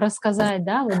пришел нам рассказать,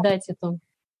 да, вот дать эту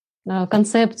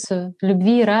концепцию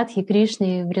любви Радхи,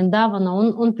 Кришны, Вриндавана,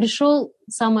 он пришел,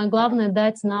 самое главное,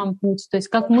 дать нам путь, то есть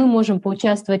как мы можем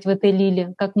поучаствовать в этой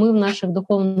лиле, как мы в наших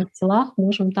духовных телах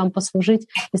можем там послужить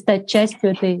и стать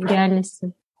частью этой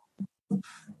реальности.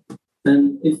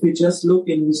 And if we just look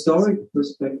in historic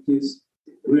perspectives,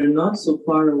 we're not so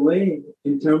far away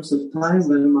in terms of time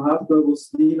when Mahaprabhu's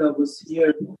Leela was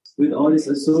here with all his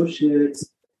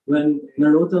associates, when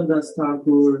Narottam Das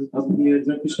Thakur appeared,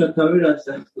 when Krishna Kaviraj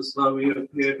Das Goswami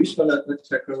appeared, Vishwanath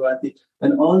Chakravarti,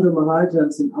 and all the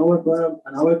Mahajans in our Param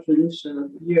and our tradition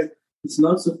appeared. It's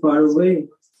not so far away,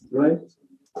 right?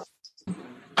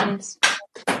 Yes.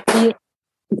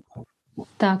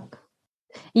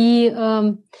 И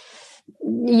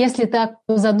если так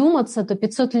задуматься, то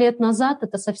 500 лет назад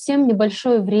это совсем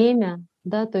небольшое время,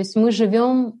 да, то есть мы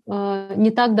живем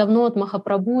не так давно от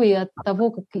Махапрабху и от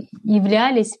того, как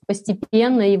являлись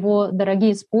постепенно его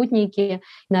дорогие спутники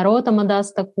Нароттама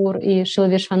Дас Такур и Шрила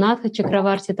Вишванатха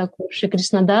Чакраварти Такур, Шри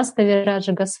Кришнадас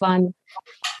Кавираджа Госвами.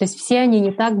 То есть все они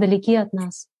не так далеки от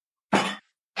нас.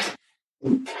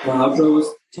 Mahaprabhu's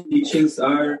teachings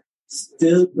are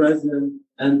still present,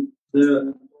 and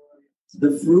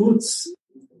the fruits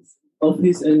of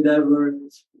his endeavor,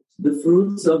 the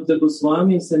fruits of the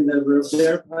Goswamis' endeavor, of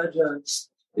their bhajan,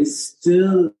 is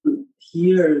still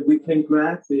here. We can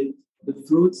grab it. The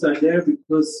fruits are there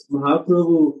because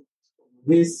Mahaprabhu,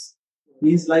 he's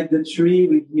like the tree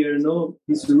we hear, no?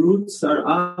 His roots are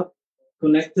up,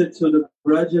 connected to the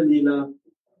Braja Lila,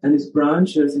 and his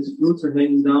branches, his fruits are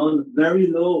hanging down very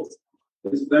low.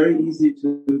 It's very easy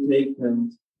to take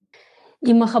them.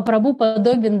 И Махапрабху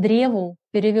подобен древу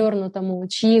перевернутому,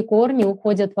 чьи корни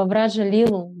уходят во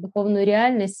Враджа-лилу, духовную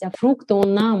реальность, а фрукты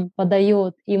он нам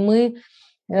подает. И мы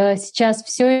сейчас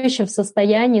все еще в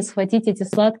состоянии схватить эти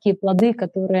сладкие плоды,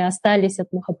 которые остались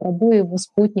от Махапрабху и его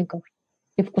спутников,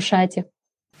 и вкушать их.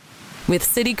 With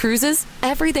City Cruises,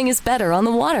 everything is better on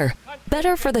the water.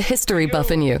 Better for the history buff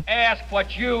in you. Ask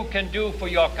what you can do for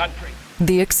your country.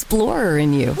 The explorer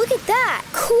in you. Look at that!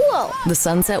 Cool! The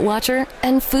sunset watcher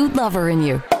and food lover in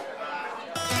you.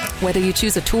 Whether you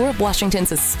choose a tour of Washington's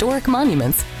historic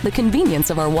monuments, the convenience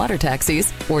of our water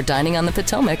taxis, or dining on the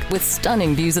Potomac with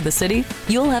stunning views of the city,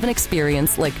 you'll have an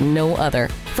experience like no other.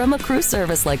 From a cruise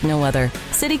service like no other.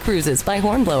 City Cruises by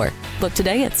Hornblower. Book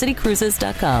today at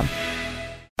citycruises.com.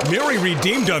 Mary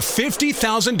redeemed a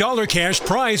 $50,000 cash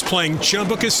prize playing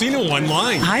Chumba Casino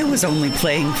online. I was only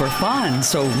playing for fun,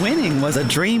 so winning was a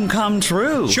dream come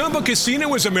true. Chumba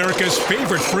Casino is America's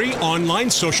favorite free online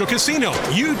social casino.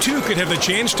 You, too, could have the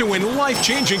chance to win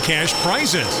life-changing cash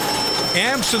prizes.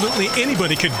 Absolutely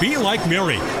anybody could be like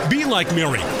Mary. Be like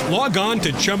Mary. Log on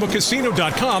to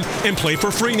ChumbaCasino.com and play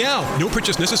for free now. No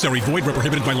purchase necessary. Void where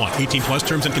prohibited by law. 18 plus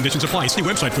terms and conditions apply. See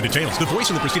website for details. The voice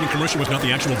in the preceding commercial was not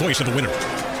the actual voice of the winner.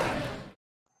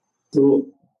 So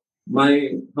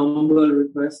my humble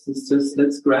request is just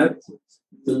let's grab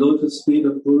the lotus feet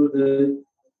of Gurudev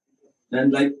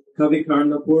and like Kavi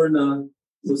Karnapurna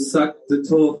to suck the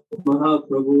toe of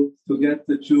Mahaprabhu to get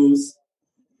the juice.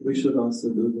 We should also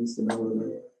do this in our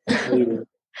life.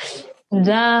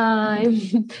 Да,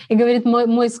 и говорит,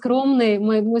 мой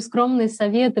скромный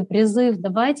совет и призыв,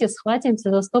 давайте схватимся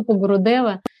за стопу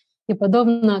Гурудева, и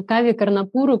подобно Кави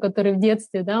Карнапуру, который в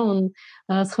детстве, да, он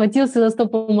схватился за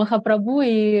стопу Махапрабху,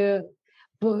 и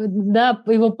да,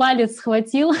 его палец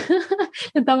схватил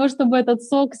для того, чтобы этот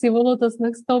сок с его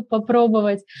лотосных стоп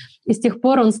попробовать. И с тех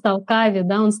пор он стал Кави,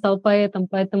 да, он стал поэтом.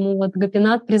 Поэтому вот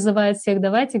Гопинат призывает всех,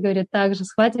 давайте, говорит, также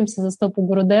схватимся за стопу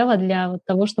Гурудева для вот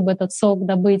того, чтобы этот сок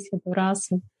добыть, эту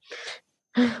расу.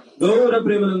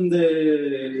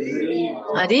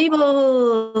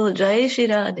 Харибол, Джай Шри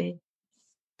Раде.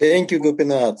 Thank you,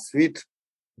 Gopinath. Sweet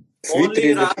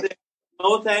Only Radhe.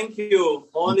 No, thank you.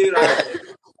 Only Radhe.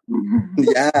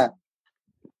 Yeah.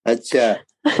 Acha.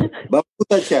 Бабут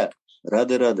ача.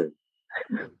 Рады.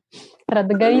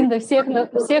 Рада Говинда всех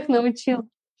научил.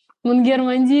 Мунгер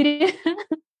Мандири.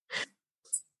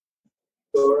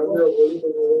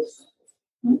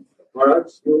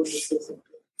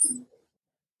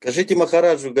 Скажите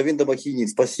Махараджу Говинда Махини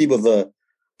спасибо за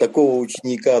такого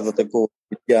ученика, за такого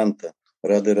студента.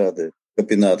 Рады.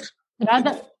 Гопинат.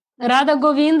 Radha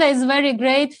Govinda is very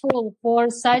grateful for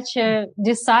such a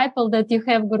disciple that you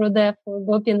have, Gurudev, for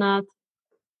Gopinath.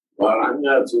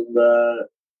 Varanga Sundar,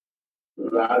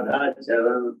 Radha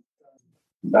Charan,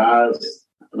 Das.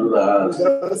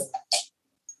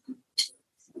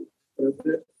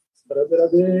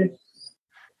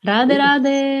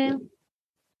 Radhe.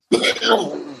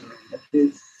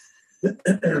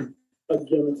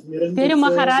 Теперь у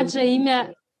Махараджа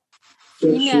имя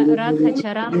Радха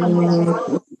Чаран.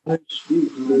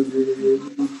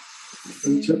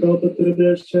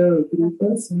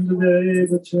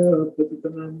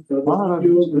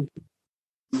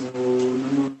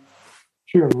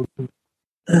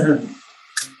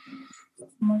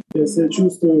 Я себя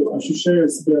ощущаю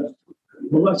себя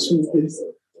младшим здесь.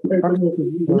 Поэтому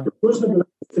точно говорить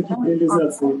о таких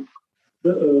реализациях.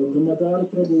 Дамодар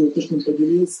Прабху, то, что он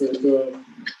поделился, это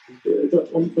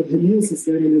он поделился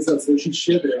своей реализацией очень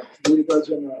щедро.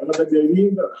 Гурибаджана Рада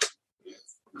Говинда.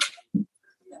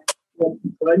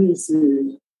 Кланяюсь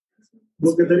и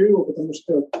благодарю его, потому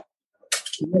что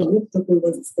у меня нет такой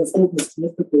способности,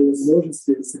 нет такой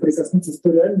возможности соприкоснуться с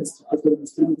той реальностью, к которой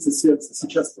стремится сердце.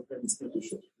 Сейчас пока не скажу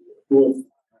еще. Вот.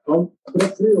 Он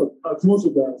раскрыл окно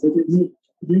туда, в этих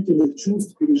удивительных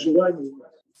чувств, переживаний.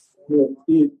 Вот.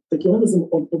 И таким образом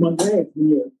он помогает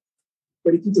мне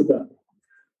пойти туда.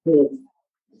 Вот.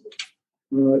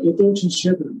 Это очень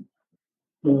щедро.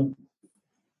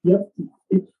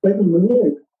 Поэтому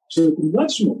мне, человеку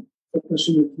младшему, по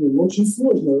отношению к нему, очень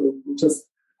сложно сейчас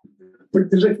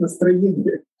поддержать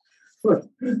настроение. Вот.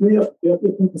 Но я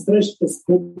постараюсь что-то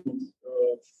вспомнить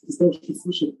из того, что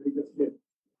слышал при Господе.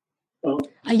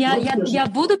 Я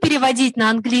буду переводить на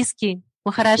английский.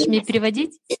 Махарадж, мне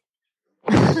переводить?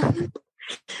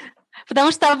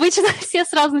 Потому что обычно все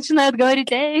сразу начинают говорить,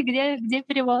 где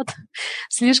перевод?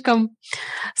 Слишком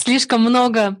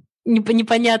много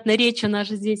непонятной речи у нас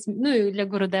же здесь, ну и для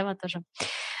Гурудева тоже.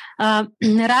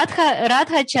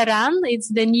 Radha Charan, it's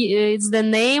the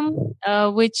name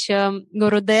which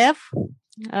Gurudev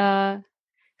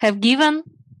have given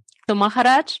to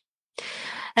Maharaj.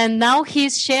 And now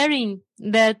he's sharing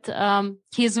that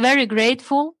he's very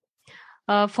grateful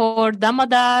for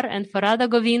Damodar and for Radha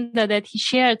Govinda, that he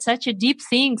shared such a deep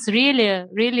things,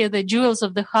 really the jewels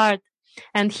of the heart.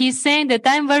 And he's saying that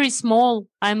I'm very small,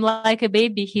 I'm like a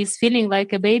baby, he's feeling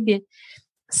like a baby.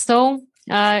 So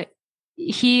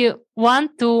he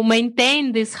wants to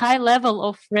maintain this high level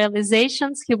of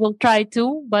realizations. He will try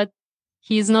to, but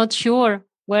he is not sure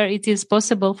where it is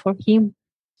possible for him.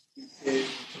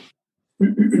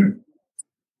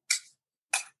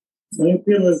 Мое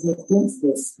первое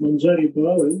знакомство с Манджари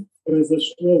Балой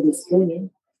произошло в Исконе.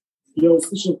 Я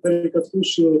услышал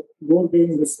карикатурщика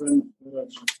Говинда Госвами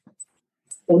Махараджа.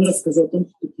 Он рассказал о том,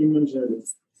 что такие манджари.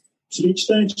 Шри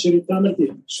Чайтанья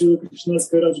Чаритамрити Шрила Кришнадас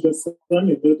Кавирадж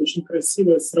Госвами дает очень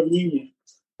красивое сравнение,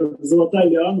 как золотая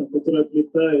лиана, которая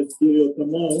оплетает дерево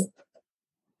Тамау,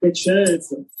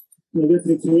 качается на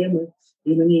ветре кремы,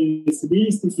 и на ней есть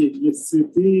листики, есть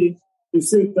цветы, и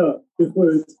все это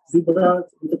приходит вибрат,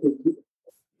 такой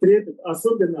трепет.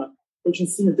 Особенно очень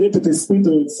сильно трепет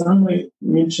испытывают самые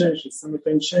мельчайшие, самые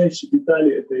тончайшие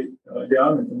детали этой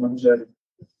лианы, этой манджари.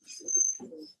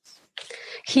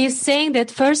 he's saying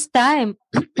that first time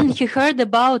he heard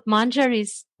about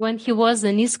manjaris when he was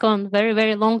in ISKCON very,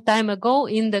 very long time ago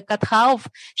in the Katha of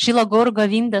Srila Gaur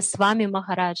Govinda Swami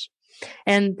Maharaj.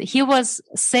 And he was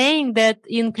saying that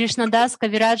in Krishnadas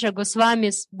Kaviraja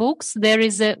Goswami's books, there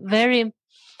is a very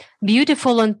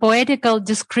beautiful and poetical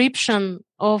description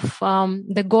of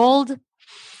the gold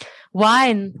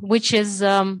wine, which is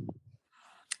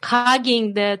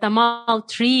hugging the tamal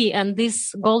tree. And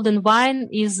this golden wine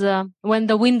is, when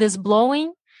the wind is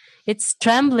blowing, it's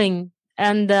trembling.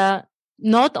 And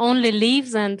not only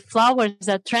leaves and flowers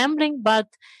are trembling, but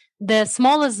the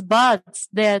smallest buds,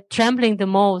 they're trembling the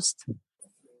most.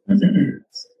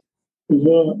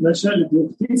 В начале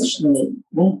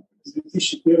 2000-го, в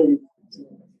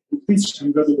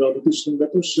 2000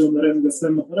 году Шрила Нараяна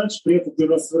Госвами Махарадж приехал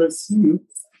первый раз в Россию,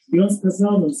 и он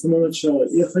сказал нам с самого начала: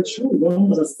 я хочу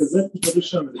вам рассказать о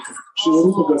Падишамрите, Шрила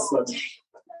Рупа Госвами,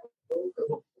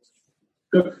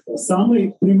 как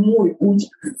самый прямой путь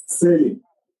к цели.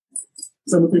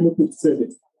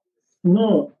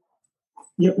 Но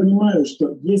я понимаю,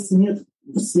 что если нет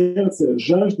в сердце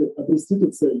жажды обрести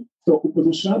эту цель, то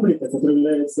Упадешамрита, который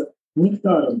является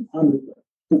нектаром Амрита,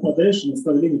 Упадеша,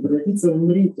 наставление, превратится в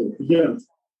мриту, в яд.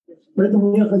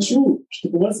 Поэтому я хочу,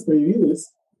 чтобы у вас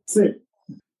появилась цель.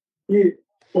 И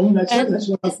он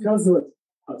начал рассказывать...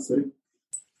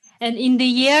 And in the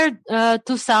year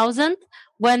 2000,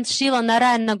 when Srila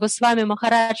Narayana Goswami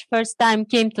Maharaj first time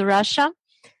came to Russia,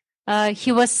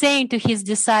 he was saying to his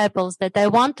disciples that I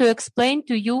want to explain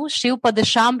to you Shri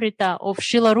Upadeshamrita of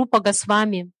Srila Rupa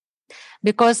Goswami,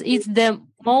 because it's the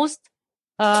most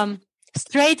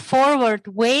straightforward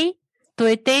way to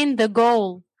attain the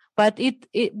goal. But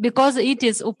because it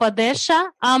is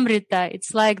Upadesha Amrita,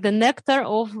 it's like the nectar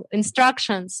of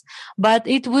instructions. But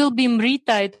it will be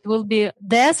Mrita, it will be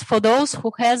death for those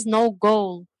who has no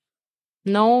goal,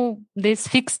 no this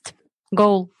fixed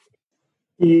goal.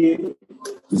 И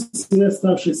все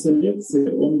оставшиеся лекции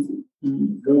он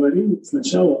говорил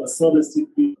сначала о сладости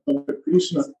Кришны, как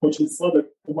Кришна очень сладок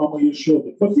у мамы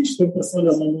Ешоды. Фактически он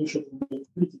прославлял маму Ешоду.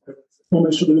 Видите, как мама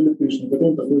Ешода любит Кришну, как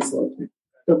он такой сладкий.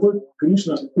 Какой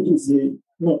Кришна у друзей.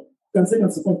 Но в конце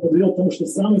концов он подвел к тому, что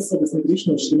самый сладостный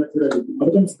Кришна — Шримати Радхи. А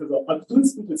потом сказал: а кто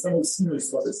испытывает самую сильную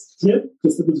сладость? Те, кто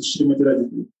следует Шримати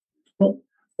Радхи. Вот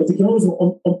таким образом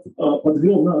он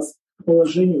подвел нас к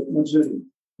положению Манджари.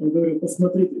 Он говорил: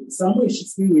 посмотрите, самые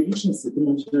счастливые личности это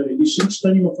Манджари. И Шри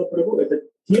Чайтанья Махапрабху — это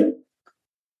те...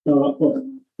 И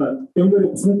он говорил: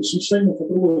 посмотрите, Шри Чайтанья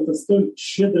Махапрабху — это столь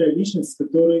щедрая личность,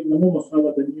 которая Намо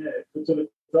Махаваданяя,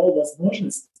 который дал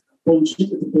возможность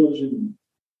получить это положение.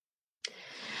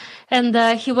 And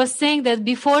he was saying that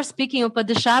before speaking of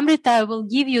Padeshamrita, I will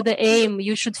give you the aim.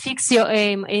 You should fix your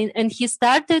aim. And he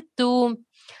started to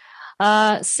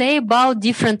say about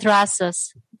different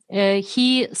rasas.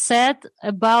 He said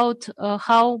about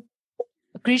how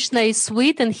Krishna is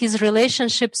sweet in his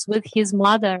relationships with his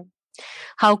mother,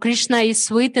 how Krishna is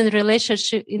sweet in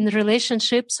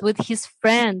relationships with his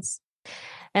friends.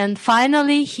 And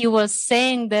finally, he was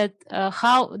saying that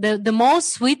how the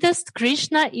most sweetest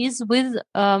Krishna is with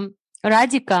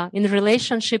Radhika, in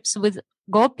relationships with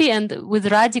Gopi and with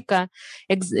Radhika,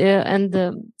 and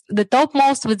the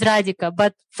topmost with Radhika.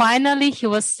 But finally, he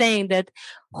was saying that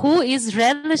who is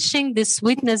relishing this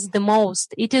sweetness the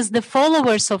most? It is the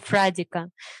followers of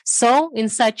Radhika. So, in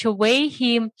such a way,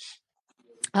 he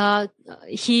said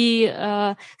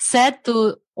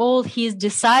to all his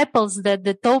disciples that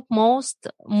the topmost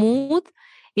mood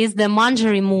is the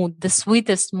Manjari mood, the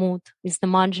sweetest mood is the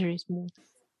Manjari's mood.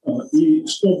 И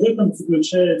что в этом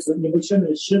заключается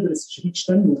необычайная щедрость Шри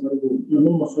Чайтаньи Махапрабху,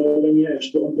 Намо Махаваданяя,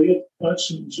 что он дает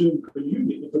падшим дживам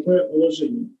Кали-юги вот такое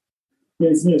положение.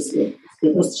 Я извиняюсь,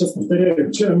 я просто сейчас повторяю.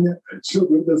 Вчера мне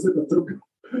человек из этого друга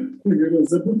говорил: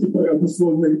 забудьте про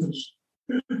обусловленные души,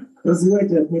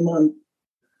 развивайте отниман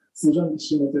служанки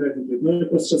Шримати Радхики. Но я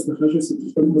просто сейчас нахожусь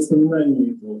в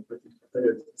воспоминании этого,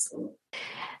 повторяю эти слова.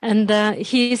 And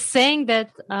he is saying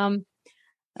that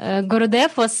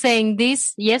Gurudev was saying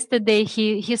this yesterday.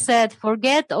 He said,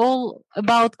 forget all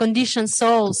about conditioned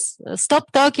souls.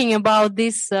 Stop talking about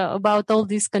this, about all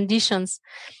these conditions.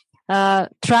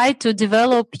 Try to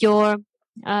develop your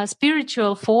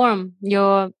spiritual form,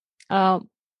 your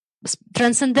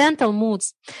transcendental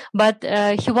moods. But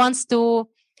he wants to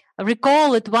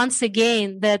recall it once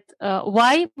again that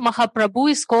why Mahaprabhu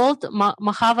is called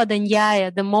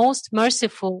Mahavadanyaya, the most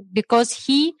merciful, because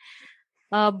he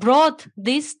brought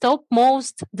this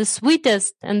topmost, the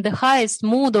sweetest and the highest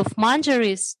mood of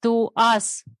Manjaris to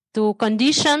us, to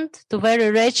conditioned, to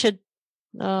very wretched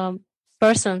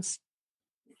persons.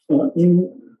 И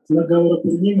на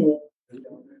Гаурапурниму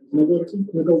на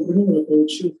Гаурапурниму я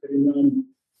получил Харинам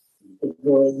в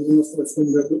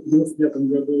 99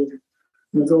 году.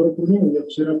 На Гаурапурниму я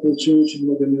вчера получил очень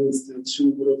много милости от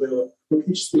Шрила Гурудева.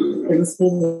 Фактически он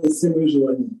исполнил все мои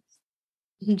желания.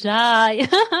 Jai,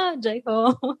 Jai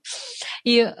Ho.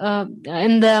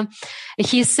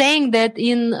 He's saying that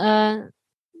in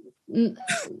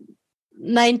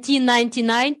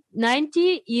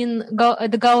 1990 in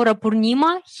the Gaura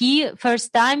Purnima,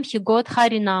 first time he got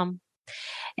Harinam.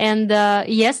 And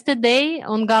yesterday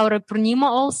on Gaura Purnima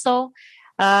also,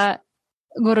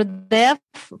 Gurudev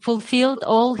fulfilled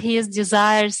all his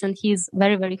desires and he's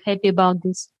very, very happy about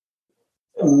this.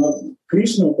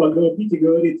 Кришна в Бхагавад-гите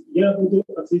говорит, я буду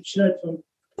отвечать вам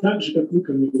так же, как вы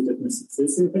ко мне будете относиться.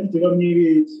 Если вы хотите во мне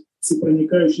видеть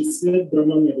всепроникающий свет,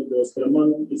 Браман, я буду вас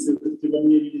Браманом. Если вы хотите во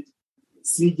мне видеть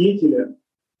свидетеля,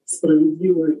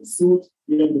 справедливый суд,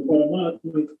 я буду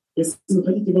Параматмой. Если вы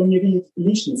хотите во мне видеть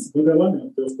личность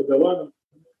Бхагавана, то с Бхагаваном.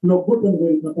 Но Бог, он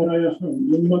говорит, на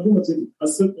Параяхам, я не могу ответить,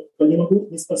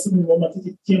 не способен вам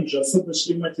ответить тем же, особенно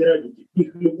Шримати Радхики.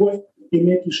 Их любовь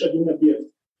имеет лишь один объект.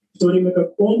 В то время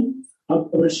как он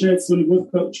обращает свою любовь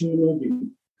к очень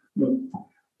многим.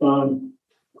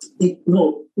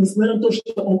 Но, несмотря на то,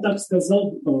 что он так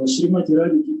сказал, Шримати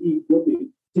Радхики и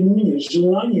Гоби, тем не менее,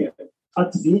 желание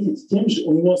ответить тем же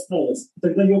у него осталось. И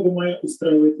тогда Йога Майя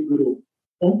устраивает игру.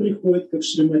 Он приходит как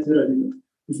Шримати Радхика.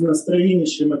 Из настроения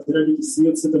Шримати Радхики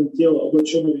свет с этим телом,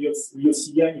 облаченный в ее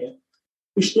сияние.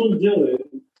 И что он делает?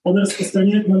 Он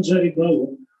распространяет Манджари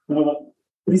Баву,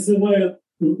 призывая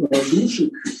души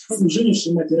к служению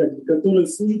Шримати Радхики, которые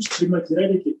служат Шримати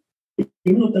Радхики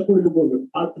именно такой любовью,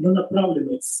 она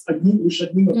направлена с лишь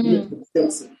одним объектом в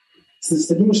сердце,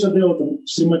 с одним лишь адеватом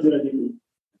Шримати Радхики.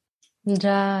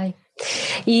 Right.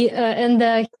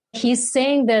 And he's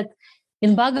saying that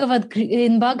in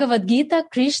Bhagavad Gita,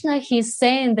 Krishna, he's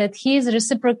saying that he is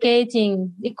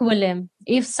reciprocating equally.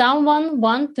 If someone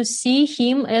wants to see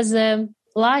him as a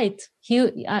light,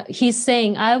 he's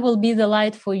saying, I will be the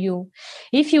light for you.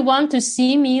 If you want to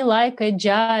see me like a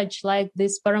judge, like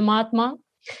this Paramatma,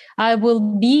 I will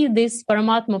be this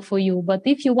Paramatma for you. But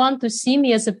if you want to see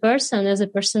me as a person, as a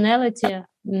personality,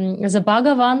 as a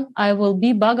Bhagavan, I will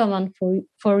be Bhagavan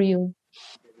for you.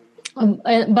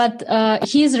 But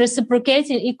he is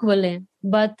reciprocating equally.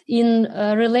 But in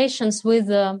relations with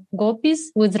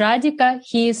gopis, with Radhika,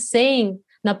 he is saying,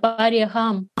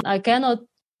 Naparyaham, I cannot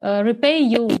repay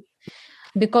you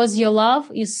because your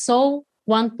love is so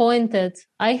one-pointed.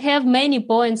 I have many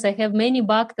points, I have many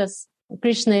bhaktas.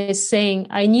 Krishna is saying,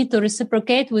 I need to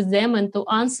reciprocate with them and to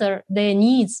answer their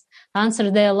needs,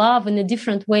 answer their love in a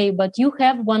different way. But you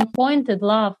have one-pointed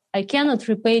love. I cannot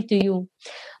repay to you.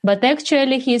 But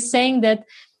actually, he's saying that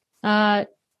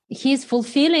he's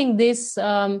fulfilling this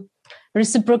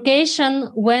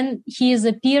reciprocation when he is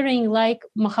appearing like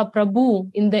Mahaprabhu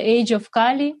in the age of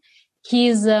Kali. He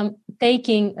is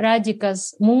taking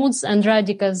Radhika's moods and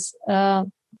Radhika's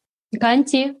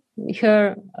kanti,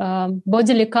 her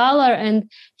bodily color, and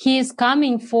he is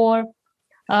coming for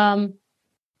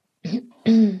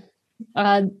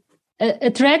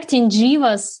attracting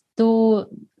jivas to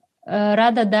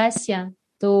Radha Dasya,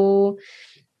 to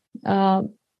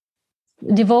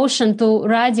devotion to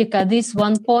Radhika, this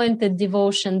one-pointed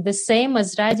devotion, the same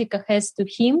as Radhika has to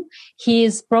him. He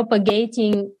is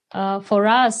propagating for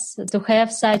us to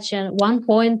have such a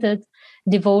one-pointed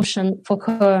devotion for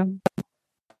her.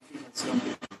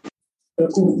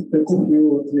 Таков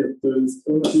его ответ. То есть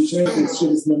он отвечает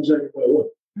через Манджари Баву.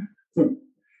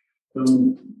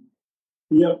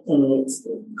 Я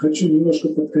хочу немножко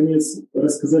под конец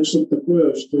рассказать что-то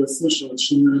такое, что я слышал от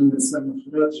Шримарани Госвами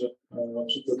Махараджа,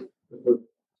 что-то такое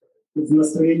в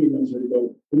настроении Манджари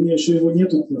Баву. У меня еще его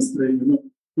нету в настроении, но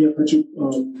я хочу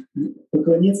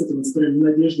поклониться этому настроению, в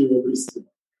надежде его обрести.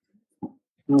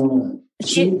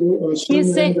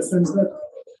 Шримарани Госвами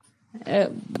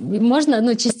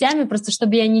Можно, частями, просто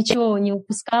чтобы я ничего не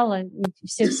упускала и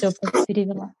все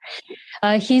перевела.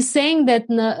 He's saying that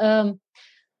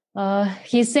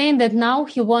now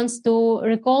he wants to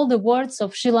recall the words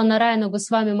of Srila Narayana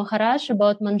Goswami Maharaj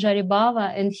about Manjari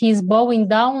Bhava, and he's bowing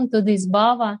down to this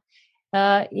Bhava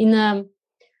in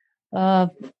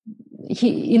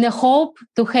a hope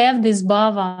to have this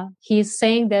Bhava. He's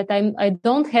saying that I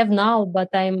don't have now, but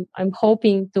I'm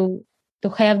hoping to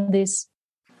have this.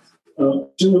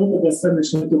 Шрила Госвами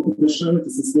начинает Упадешамрити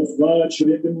со слов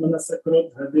 «Вачвегам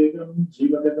манасакрот гадегам,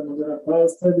 дживагадам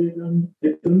агарапастадегам,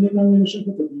 этамнегам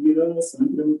вишакатадвира,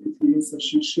 сампрамитвин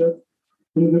сашишьят».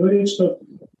 Он говорит, что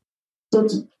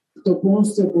тот, кто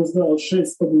полностью обуздал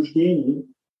 6 побуждений,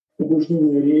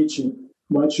 побуждения речи,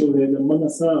 Вачовега,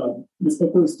 Манаса,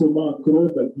 беспокойство ума,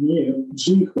 крота, гнев,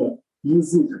 джихва,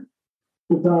 язык,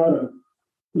 удара,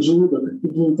 желудок и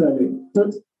гениталии.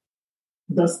 Тот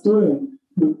достоин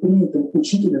быть принятым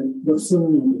учителем во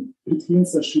всем мире.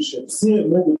 Притхинса Шиша. Все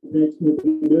могут принять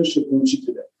неприятие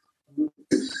учителя.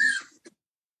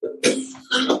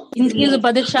 In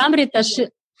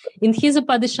his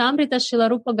Upadeshamrita, Srila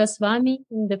Rupa Goswami,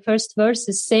 in the first verse,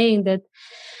 is saying that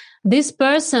this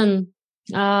person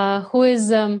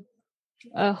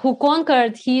who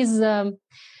conquered his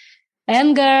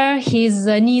anger, his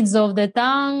needs of the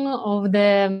tongue, of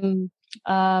the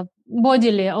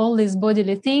bodily, all these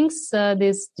bodily things,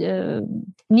 these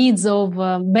needs of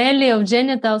belly, of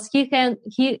genitals, he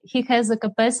has a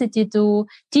capacity to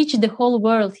teach the whole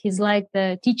world. He's like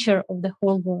the teacher of the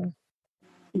whole world.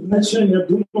 Вначале я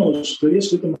думал, что речь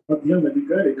идет о Мадьяма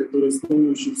Викаре, который с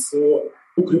помощью своего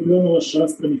укрепленного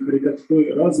шастрами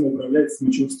харикатхой разума управляет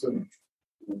своими чувствами.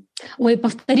 Ой,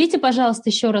 повторите, пожалуйста,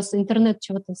 еще раз, интернет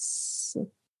чего-то...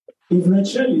 И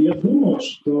вначале я думал,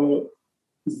 что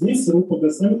здесь Рупа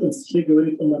Госвами в этом стихе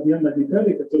говорит о Мадьяма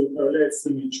Викаре, который управляет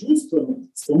своими чувствами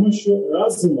с помощью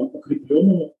разума,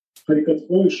 укрепленного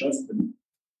харикатхой и шастрами.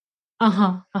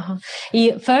 Ага.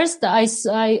 И first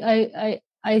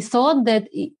I thought that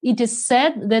it is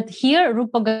said that here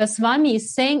Rupa Goswami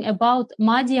is saying about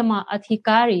Madhyama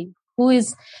Adhikari, who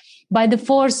is by the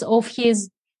force of his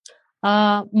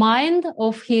mind,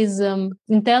 of his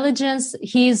intelligence,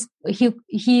 he is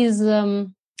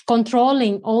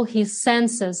controlling all his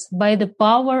senses by the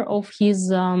power of his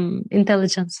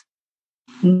intelligence.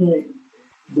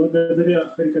 Благодаря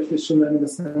Харикатхе Шримати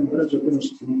Госвами Махараджа я понял,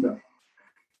 что это не так.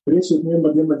 Речь идет не о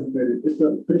Мадьяма Адхикари,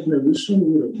 это преданные высшего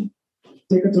уровня.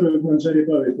 Те, которые в Манджари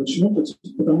Бхаве. Почему?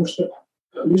 Потому что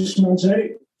лишь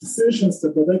Манджари в совершенстве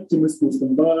обладают этим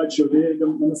искусством. Бачо,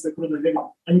 Вегам, Манасакрона,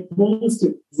 Вегам. Они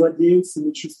полностью владеют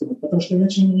своими чувствами, потому что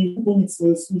иначе они не выполнят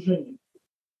свое служение.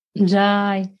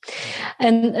 Jai.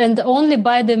 And only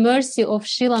by the mercy of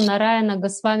Srila Narayana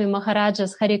Goswami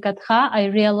Maharaja's Harikatha, I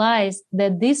realized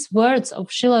that these words of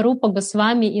Srila Rupa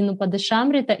Goswami in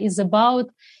Upadeshamrita is about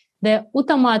the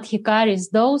Uttama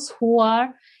Adhikaris, those who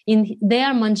are in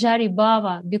their Manjari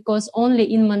Bhava, because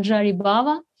only in Manjari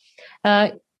Bhava,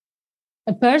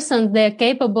 a person, they're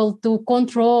capable to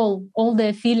control all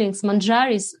their feelings.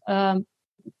 Manjaris,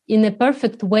 in a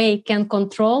perfect way, can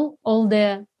control all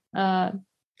the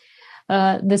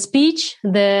speech,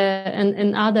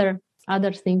 and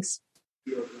other things.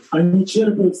 Они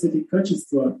черпают эти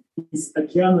качества из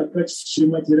океана качеств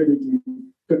Шримати Радхики.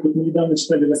 Как вот мы недавно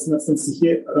читали в 18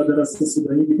 стихе Радараса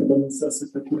Суданидhi, когда Саса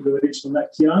Такур говорит, что на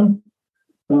океан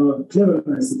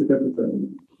cleverness, это как это,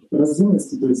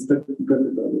 разумности, то есть как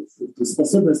это, то есть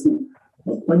способность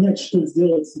понять, что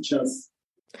сделать сейчас.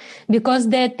 Because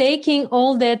they're taking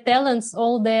all their talents,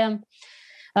 all their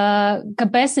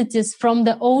capacities from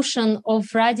the ocean of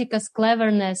Radhika's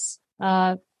cleverness.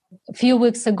 A few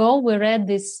weeks ago, we read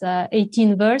this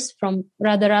 18 verse from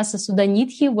Radharasa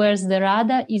Sudanidhi, where the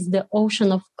Radha is the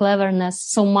ocean of cleverness.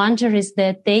 So Manjaris,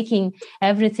 they're taking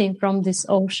everything from this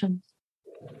ocean.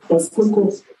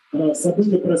 Поскольку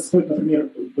события происходят, например,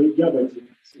 в Ягоде,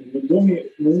 в доме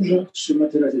мужа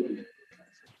Шримати Радхики,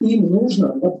 им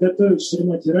нужно подготовить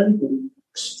Шримати Радхику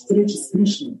к встрече с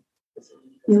Кришной.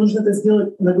 И нужно это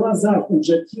сделать на глазах у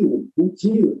Джатилы, у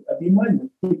Тилы, Абхиманью,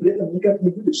 и при этом никак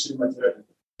не будет Шримати Радхики.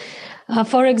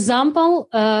 For example,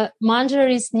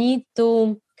 Manjaris need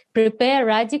to prepare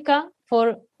Radhika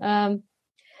for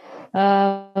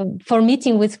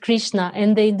meeting with Krishna,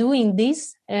 and they're doing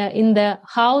this in the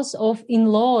house of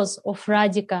in-laws of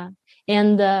Radhika.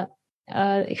 And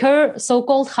her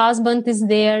so-called husband is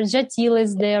there, Jatil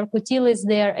is there, Kutil is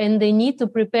there, and they need to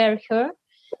prepare her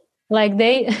like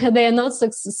they are not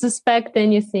suspect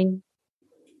anything.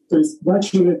 То есть два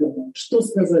человека, что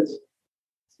сказать?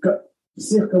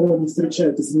 Всех, кого они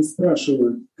встречают, если не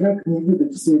спрашивают, как не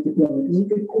выдать все эти планы,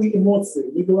 никакой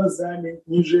эмоции, ни глазами,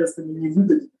 ни жестами не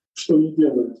выдать, что они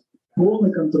делают.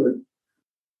 Полный контроль.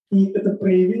 И это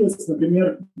проявилось,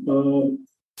 например,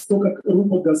 то, как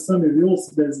Рупа Госвами вел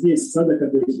себя здесь, в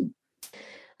Садакадехе.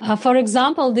 For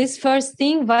example, this first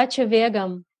thing, Vacha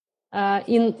Vegam.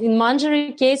 In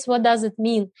Manjari case, what does it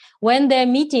mean? When they're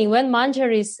meeting, when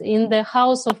Manjari is in the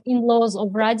house of in-laws of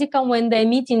Radhika, when they're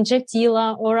meeting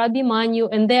Jatila or Abhimanyu,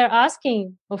 and they're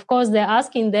asking, of course, they're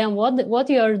asking them what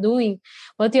you are doing,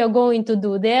 what you are going to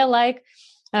do. They're like,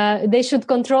 they should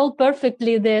control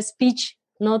perfectly their speech,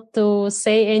 not to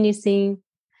say anything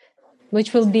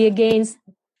which will be against.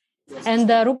 And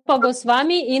Rupa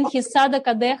Goswami, in his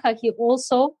Sadakadeha, he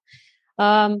also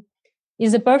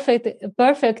is a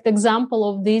perfect example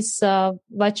of this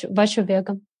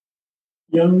Vachuvegam.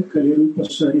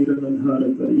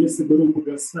 Если бы Рупа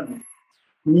Госвами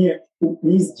не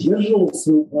сдерживал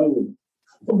свою праву,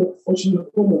 то бы очень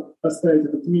легко мог оставить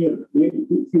этот мир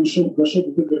и вошел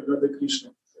в игры Рады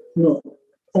Кришны. Но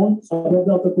он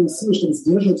обладал такой силой, чтобы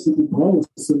сдерживать все эти бхавы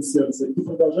в своем сердце и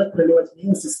продолжать проливать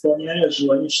милость, исполняя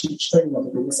желание Шри Чайтаньи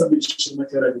Махапрабху, на самом деле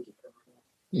Шримати Радхики.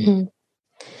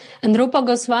 And Rupa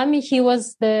Goswami, he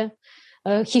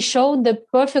showed the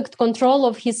perfect control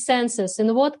of his senses.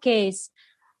 In what case?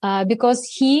 Because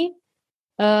he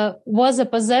was a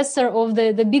possessor of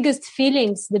the biggest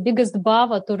feelings, the biggest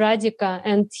bhava to Radhika,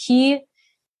 and he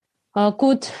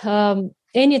could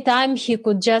anytime he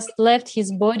could just left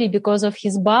his body because of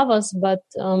his bhavas, but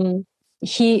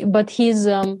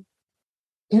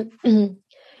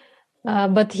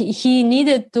he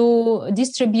needed to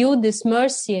distribute this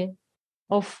mercy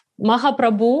of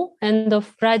Mahaprabhu and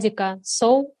of Radhika.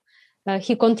 So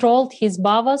he controlled his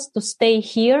bhavas to stay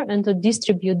here and to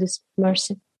distribute this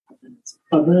mercy.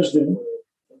 Однажды,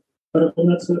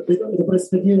 это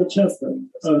происходило часто,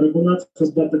 Рагунатха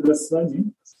Бхатта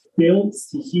Госвами пел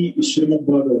стихи из Шримад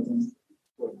Бхагаватам.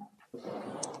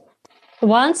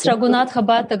 Once Raghunatha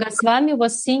Bhatta Goswami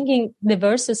was singing the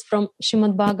verses from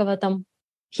Srimad Bhagavatam.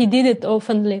 He did it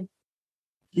oftenly.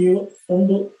 И он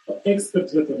был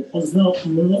эксперт в этом. Он знал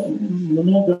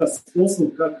много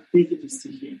способов, как петь эти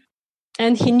стихи.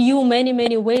 And he knew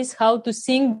many ways how to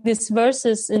sing these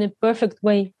verses in a perfect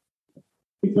way.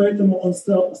 И поэтому он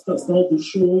стал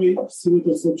душой всего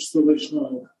этого сообщества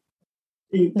Вайшнавов.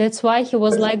 That's why he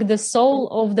was like the soul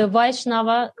of the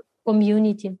Vaishnava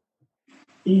community.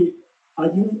 И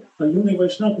юный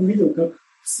Вайшнав увидел, как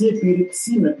все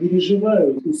сильно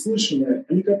переживают услышанное.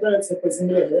 Они катаются по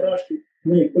земле, мурашки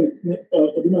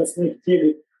поднимаются на их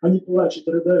теле, они плачут,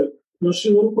 рыдают. Но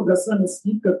Шрила Рупа Госвами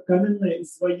спит, как каменное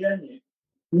изваяние,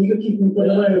 никаких не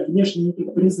подавая внешне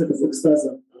никаких признаков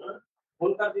экстаза.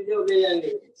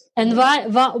 And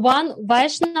one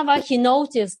Vaishnava, he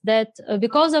noticed that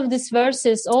because of these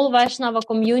verses, all Vaishnava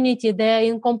community, they are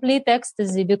in complete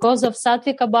ecstasy. Because of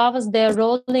Sattvika Bhavas, they are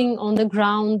rolling on the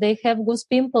ground, they have goose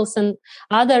pimples and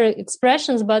other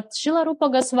expressions. But Srila Rupa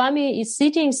Goswami is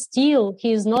sitting still.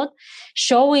 He is not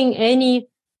showing any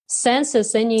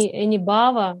senses, any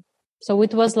bhava. So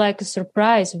it was like a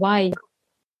surprise. Why?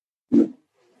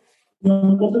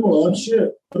 Он подумал,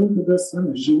 вообще Рупа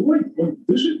Госвами живой, он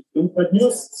дышит, он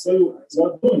поднес свою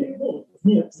ладонь,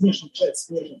 внешнюю часть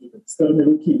снежной стороны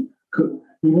руки к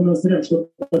его ноздрям,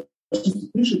 чтобы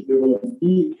почувствовать, дышит его,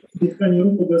 и дыхание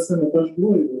Рупы Госвами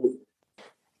обожгло его.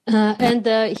 And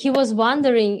he was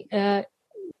wondering,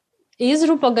 is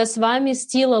Rupa Goswami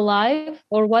still alive,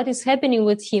 or what is happening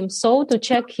with him? So to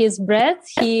check his breath,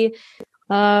 he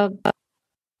put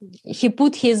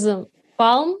his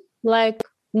palm like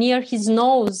near his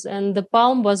nose, and the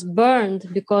palm was burned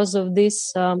because of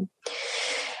this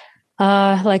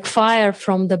like fire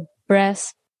from the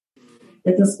breath.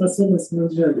 Это способность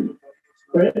манджари.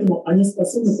 Поэтому они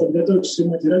способны подготовить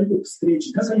Шримати Радхику к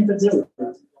встрече. Как они это делают?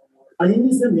 Они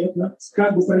незаметно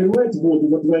как бы проливают воду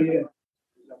во дворе,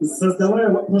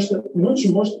 создавая, потому что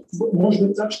ночью может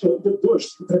быть так, что идет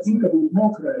дождь, тропинка будет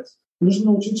мокрая.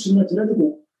 Нужно научить Шримати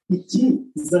Радхику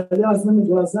идти с завязанными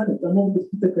глазами, там могут быть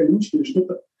какие-то колючки или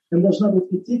что-то. Она должна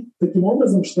будет идти таким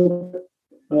образом, чтобы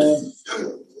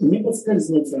не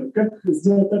подскользнуться. Как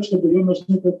сделать так, чтобы ее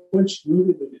ножные колокольчики не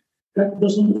выдали. Как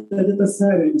должно быть это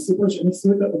сари и все прочее. Они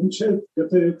все это обучают,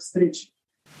 готовя к встрече.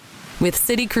 With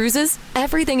City Cruises,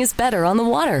 everything is better on the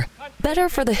water. Better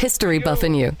for the history buff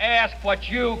in you. Ask what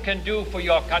you can do for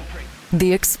your country.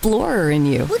 The explorer in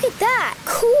you. Look at that!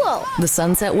 Cool! The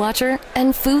sunset watcher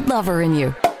and food lover in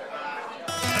you.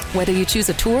 Whether you choose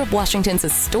a tour of Washington's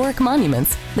historic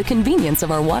monuments, the convenience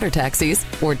of our water taxis,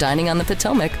 or dining on the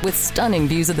Potomac with stunning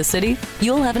views of the city,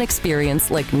 you'll have an experience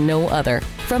like no other.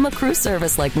 From a cruise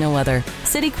service like no other,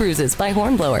 City Cruises by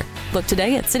Hornblower. Book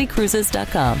today at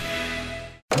citycruises.com.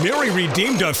 Mary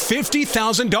redeemed a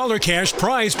 $50,000 cash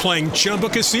prize playing Chumba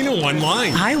Casino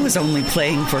online. I was only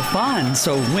playing for fun,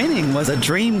 so winning was a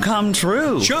dream come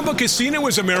true. Chumba Casino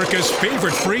is America's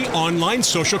favorite free online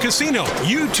social casino.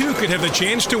 You too could have the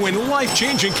chance to win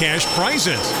life-changing cash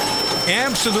prizes.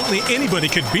 Absolutely anybody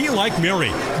could be like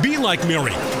Mary. Be like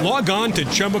Mary. Log on to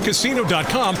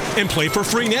ChumbaCasino.com and play for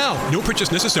free now. No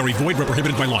purchase necessary. Void where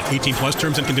prohibited by law. 18 plus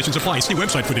terms and conditions apply. See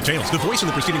website for details. The voice in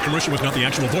the preceding commercial was not the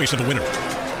actual voice of the winner.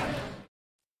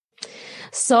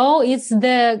 So it's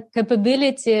the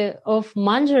capability of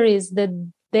manjaris that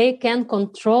they can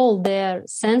control their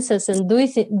senses and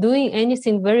doing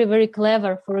anything very, very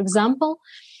clever. For example,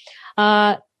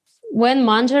 when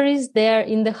manjaris, they're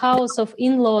in the house of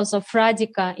in-laws of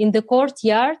Radhika, in the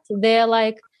courtyard, they're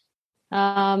like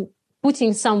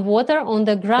putting some water on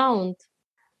the ground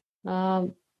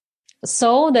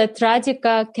so that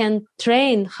Radhika can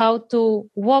train how to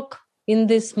walk in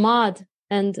this mud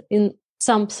and in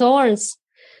some thorns,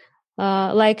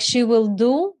 like she will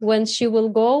do when she will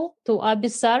go to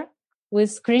Abhisar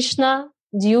with Krishna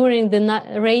during the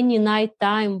rainy night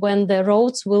time when the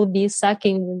roads will be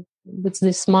sucking with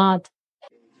this mud.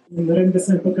 Нарендра с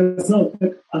вами показал,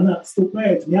 как она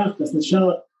ступает мягко,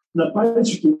 сначала на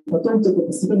пальчики, потом только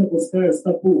постепенно пуская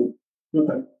стопу. Вот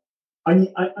так.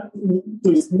 То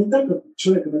есть не так, как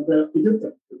человек иногда идет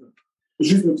так,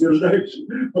 жизнеутверждающий,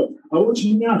 а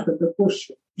очень мягко, как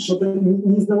кошечка, чтобы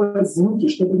не издавать звуки,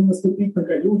 чтобы не наступить на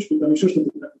колючку, там еще что-то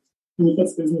такое, и не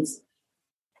подскользнуться.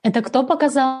 Это кто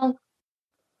показал?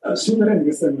 Шрила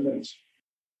Нарендра с вами раньше.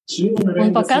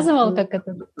 Он показывал, как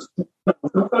это?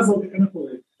 Он показывал, как она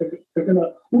ходит, как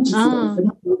она учится,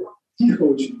 ходить тихо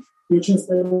очень и очень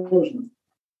осторожно.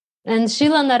 And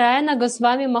Srila Narayana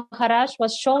Goswami Maharaj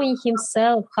was showing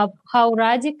himself how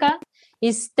Radhika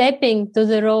is stepping to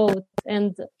the road,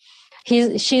 and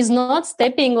she's not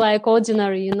stepping like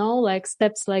ordinary, like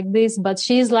steps like this, but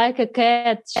she's like a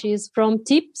cat. She's from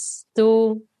tips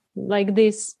to like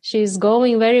this. She's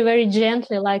going very, very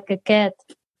gently like a cat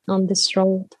on this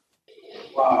road.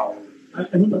 Wow.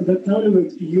 Они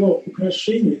подготавливают ее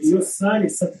украшения, ее сари,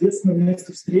 соответственно,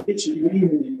 месту встречи и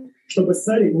времени, чтобы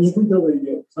сари не выдало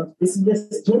ее. Если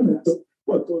лес темный,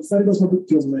 то сари должно быть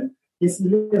темное. Если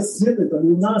лес светлый, там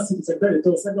луна и так далее,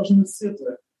 то сари должно быть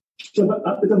светлое. Чтобы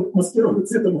это маскировка,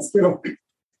 цветомаскировка.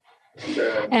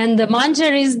 And the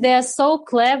manjaris, they are so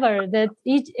clever that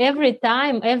every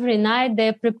time, every night,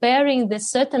 they're preparing the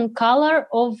certain color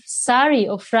of sari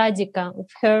of Radhika, of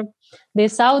her,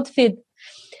 this outfit.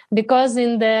 Because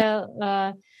in the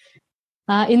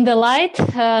light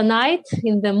night,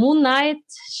 in the moon night,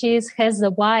 she has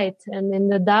the white, and in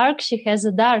the dark, she has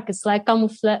a dark. It's like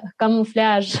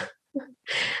camouflage.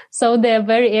 So they're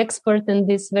very expert in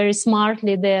this, very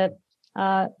smartly they're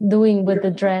doing with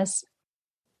the dress.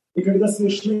 И когда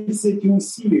совершили все эти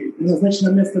усилия, и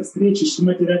назначено место встречи,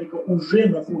 Шримати Радхика уже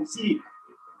на пути,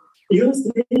 ее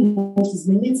настроение может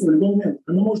измениться в любой момент.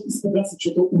 Она может испугаться,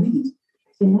 что-то увидеть.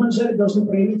 И манджари должны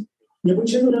проявить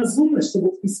необычайную разумность,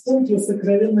 чтобы исполнить ее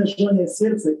сокровенное желание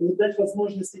сердца и дать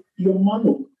возможность ее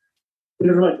ману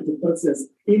прервать этот процесс.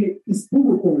 Или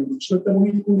испугу помнить, что там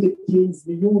увидеть какую-то тень,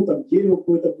 змею, там дерево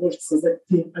какое-то может создать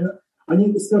тень.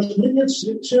 Они скажут, нет,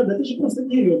 Шрада, это же просто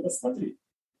дерево, посмотри.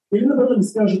 Или наоборот, они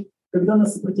скажут, когда она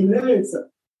сопротивляется,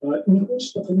 не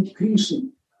хочет подходить к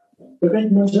Кришне.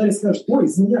 Какая-нибудь манджари скажет, ой,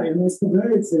 змея, и она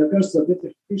испугается и окажется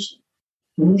ответом Кришне.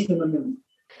 В нужный момент.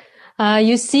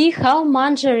 You see how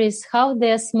manjaris, how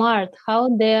they're smart, how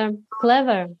they're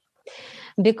clever.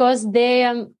 Because they,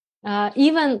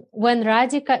 even when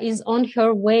Radhika is on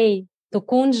her way to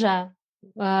Kunja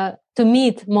to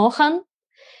meet Mohan,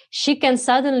 she can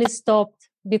suddenly stop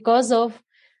because of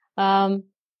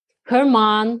her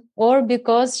man, or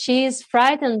because she is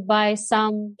frightened by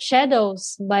some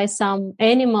shadows, by some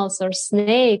animals or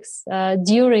snakes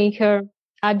during her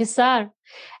abhisar.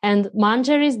 And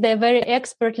manjaris, they very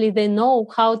expertly, they know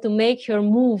how to make her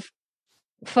move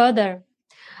further.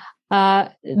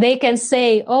 They can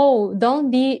say, oh, don't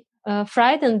be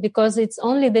frightened because it's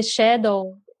only the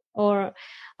shadow. Or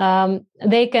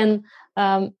they can,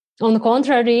 on the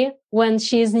contrary, when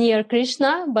she's near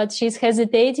Krishna, but she's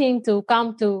hesitating to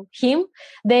come to him,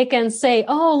 they can say,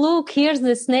 oh, look, here's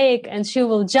the snake, and she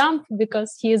will jump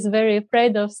because he is very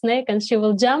afraid of snake, and she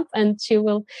will jump, and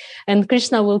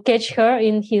Krishna will catch her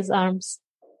in his arms.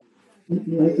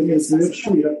 На этом я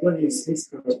завершу. Я кланяюсь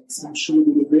низко Шилу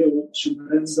Гурудеву,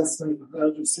 Шримати Госвами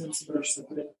Махараджу, всем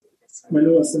собравшимся.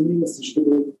 Молю вас о милости,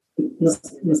 чтобы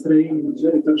настроение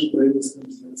манджари также проявилось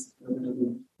в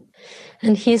своем.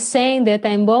 And he's saying that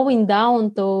I'm bowing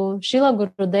down to Srila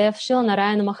Gurudev, Srila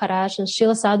Narayana Maharaj, and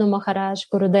Srila Sadhu Maharaj,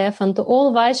 Gurudev, and to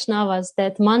all Vaishnavas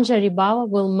that Manjari Bhava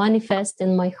will manifest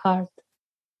in my heart.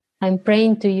 I'm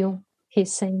praying to you,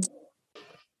 he's saying.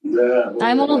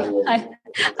 I'm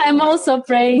also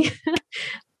praying.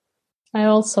 I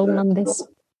also want this.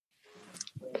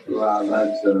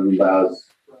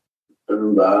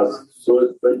 That's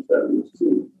so special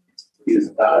to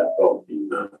start talking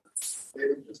now.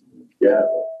 Yeah,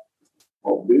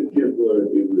 how beautiful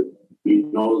he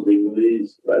knows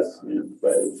English, Russian,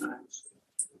 very nice.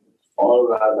 All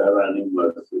rather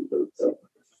animals.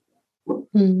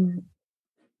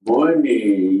 Morning,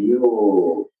 you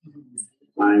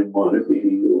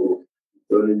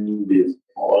doing this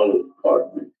all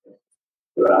God.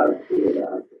 Radhe,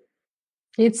 Radhe.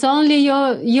 It's only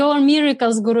your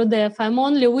miracles, Gurudev. I'm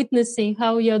only witnessing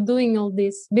how you're doing all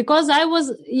this. Because I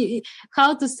was,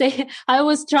 I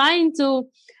was trying to,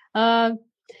 I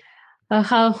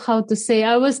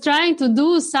was trying to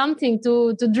do something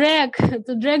to drag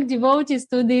devotees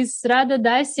to this Radha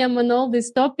Dasyam and all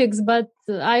these topics, but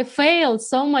I failed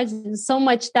so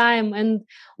much time. And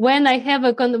when I had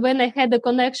a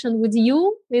connection with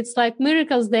you, it's like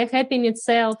miracles, they're happening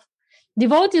itself.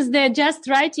 Devotees, they're just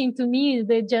writing to me.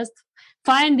 They just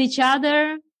find each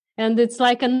other, and it's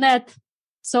like a net.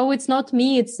 So it's not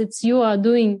me. It's you are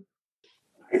doing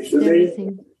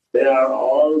everything. They are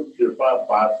all Kripa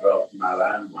Patra of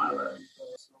Narayan Maharaj,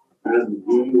 and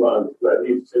he was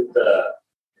very siddha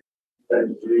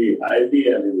and very highly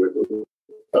elevated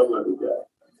Samadhya,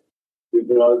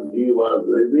 because he was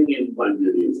living in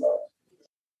Manjari.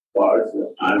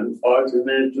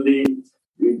 Unfortunately,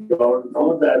 we don't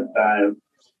know that time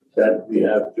that we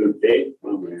have to take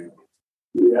from him.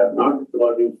 We are not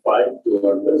qualified to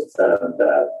understand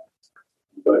that.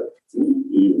 But he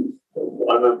is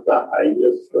one of the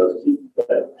highest Rasi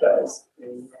that time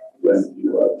when he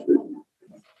was living.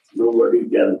 Nobody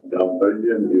can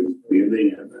comprehend his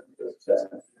feeling and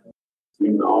understand.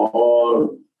 In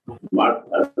all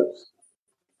matters,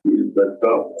 he is the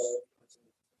top.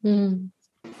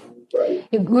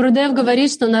 И Гурудев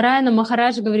говорит, что Нараяна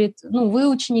Махарадж говорит, вы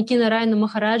ученики Нараяна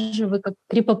Махараджа, вы как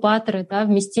крипа-патры, да,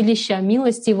 вместилища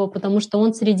милости его, потому что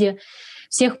он среди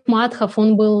всех мадхов,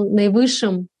 он был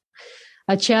наивысшим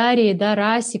ачарьей, да,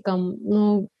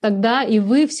 расиком. Тогда и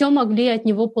вы все могли от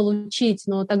него получить,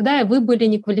 но тогда и вы были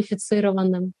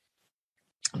неквалифицированным.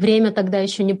 Время тогда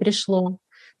еще не пришло,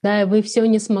 да, и вы все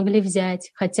не смогли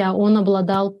взять, хотя он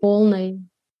обладал полной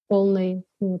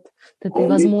этой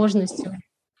возможностью.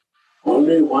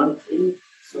 Only one thing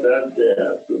that they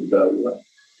have to develop,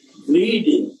 greed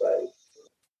inside,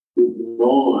 to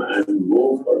know and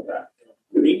go for that.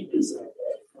 Greed inside.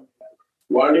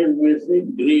 What is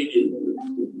missing? Greed is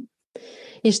missing.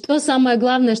 И что самое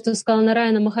главное, что сказал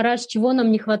Нараяна Махарадж, чего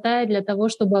нам не хватает для того,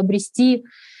 чтобы обрести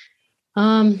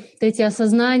эти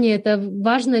осознания, это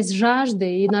важность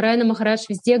жажды. И Нараяна Махарадж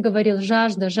везде говорил,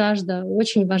 жажда.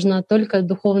 Очень важна только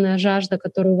духовная жажда,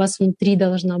 которая у вас внутри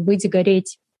должна быть,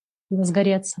 гореть.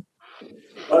 Возгореться.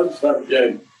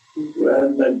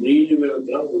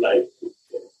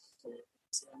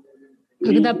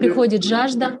 Когда приходит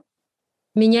жажда,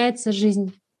 меняется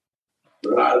жизнь.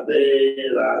 Radhe,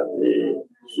 Radhe.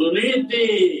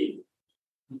 Suniti,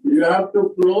 you have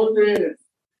to close it.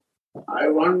 I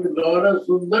want Gaura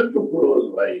Sundar to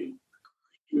close by.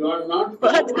 You are not.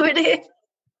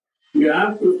 You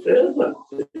have to say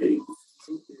something.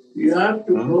 You have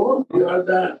to close. You are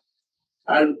that.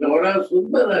 And Gaura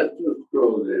Sundar has to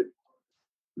close it.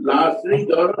 Lastly,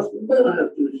 Gaura Sundar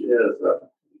has to share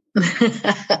something.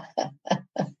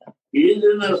 He is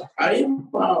in a Stai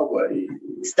Bhav.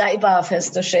 Stai Bhav has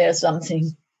to share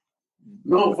something.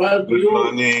 No, first Good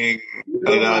morning,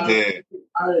 Radhe.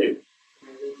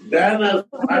 Then a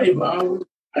Stai Bhav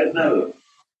final.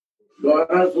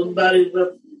 Gaura Sundar is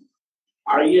the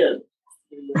highest.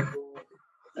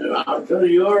 And after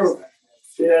your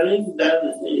sharing,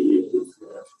 then he is.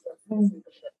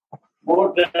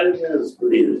 More time,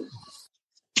 please.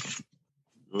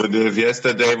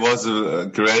 Yesterday was a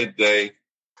great day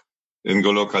in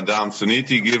Golokadam.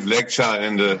 Suniti gave lecture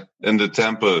in the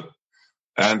temple,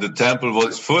 and the temple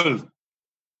was full.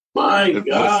 My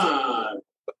God!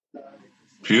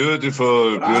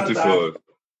 Beautiful.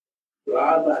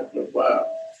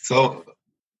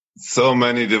 So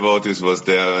many devotees was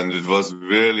there, and it was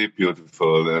really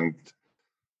beautiful. And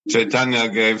Chaitanya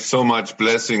gave so much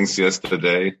blessings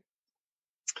yesterday.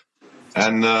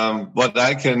 And what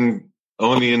I can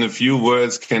only in a few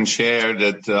words can share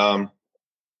that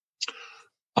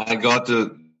I got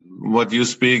what you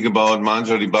speak about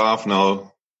Manjari Bhav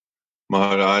now,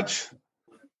 Maharaj.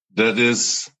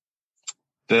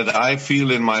 That I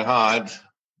feel in my heart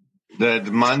that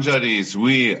Manjaris,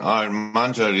 we are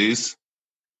Manjaris.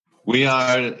 We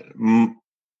are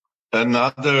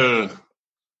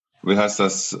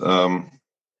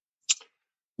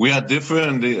we are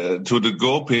different to the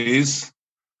gopis.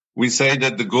 We say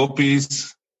that the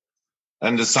gopis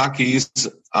and the Sakis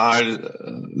are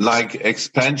like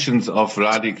expansions of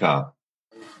Radhika,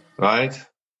 right?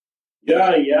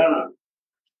 Yeah.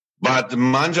 But the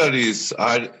Manjaris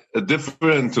are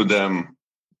different to them.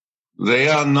 They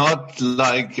are not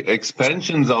like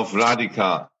expansions of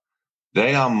Radhika.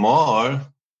 They are more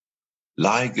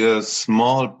like a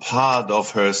small part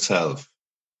of herself.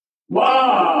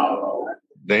 Wow!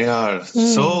 They are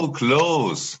so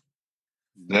close.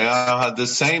 They are the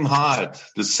same heart,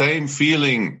 the same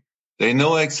feeling They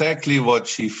know exactly what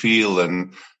she feels,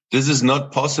 and this is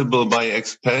not possible by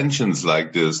expansions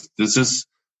like this. This is,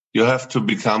 you have to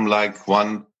become like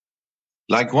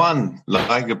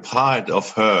a part of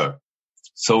her.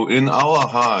 So in our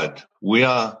heart, we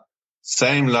are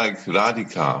same like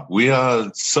Radhika. We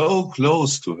are so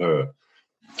close to her.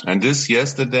 And this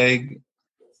yesterday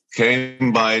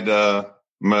came by the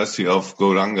mercy of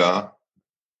Gauranga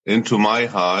into my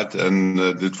heart, and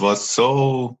it was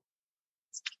so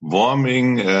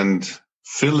warming and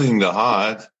filling the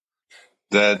heart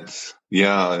that,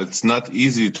 it's not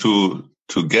easy to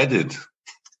get it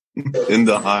in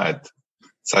the heart,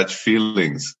 such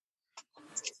feelings.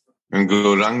 And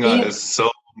Gauranga is so,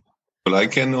 I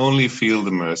can only feel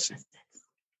the mercy.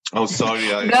 Oh,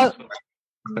 sorry, I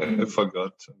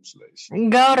forgot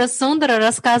translation. Гаура Сундара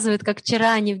рассказывает, как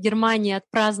вчера они в Германии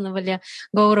отпраздновали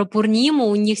Гаура Пурниму.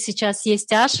 У них сейчас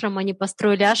есть ашрам, они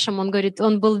построили ашрам. Он говорит,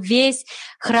 весь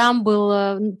храм был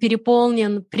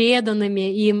переполнен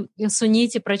преданными, и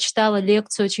Сунити прочитала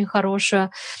лекцию очень хорошую.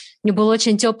 Был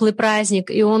очень теплый праздник,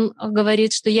 и он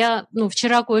говорит, что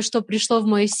вчера кое-что пришло в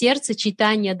мое сердце,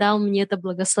 Чайтанья дал мне это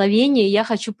благословение, и я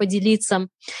хочу поделиться.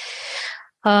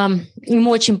 Ему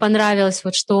очень понравилось,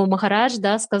 что Махарадж,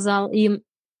 сказал, и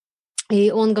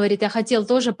он говорит, я хотел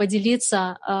тоже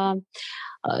поделиться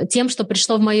тем, что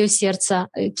пришло в мое сердце.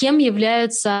 Кем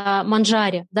являются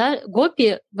манджари?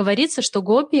 Гопи, говорится, что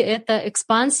гопи — это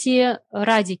экспансии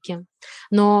Радики,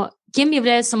 но кем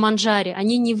являются манджари?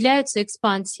 Они не являются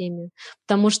экспансиями,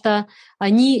 потому что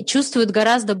они чувствуют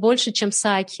гораздо больше, чем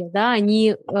сакхи,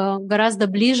 они гораздо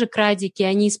ближе к Радике,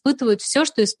 они испытывают все,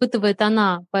 что испытывает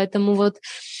она. Поэтому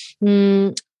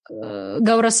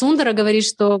Гаура Сундара говорит,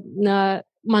 что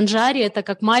манджари — это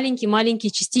как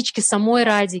маленькие-маленькие частички самой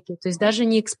Радики, то есть даже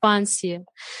не экспансии.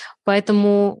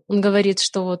 Поэтому он говорит,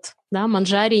 что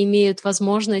манджари имеют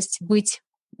возможность быть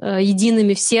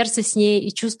едиными в сердце с ней и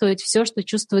чувствовать все, что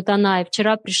чувствует она. И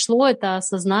вчера пришло это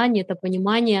осознание, это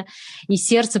понимание, и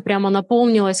сердце прямо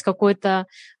наполнилось каким-то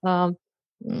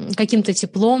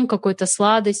теплом, какой-то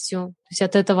сладостью, то есть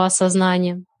от этого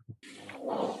осознания.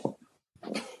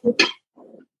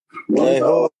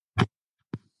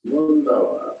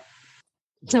 Вундава.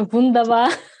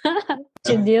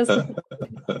 Чудесно.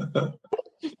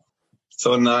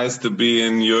 So nice to be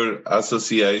in your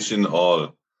association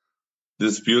all.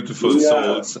 These beautiful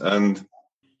souls, and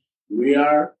we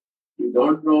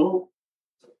don't know,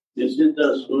 this is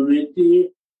the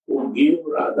Suniti who gave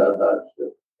Radha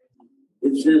Darshan.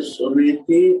 This is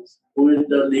Suniti who is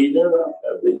the leader of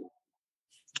everything.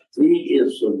 She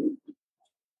is Suniti.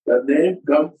 The name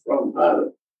comes from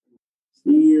her.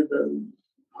 She is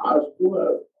asked to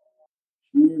her.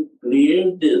 She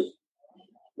created this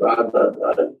Radha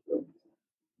Darshan.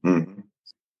 Mm-hmm.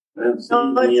 And it's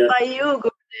by you,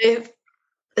 Gurudev.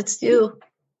 It's you.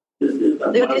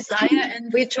 You desire,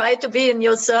 and we try to be in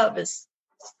your service.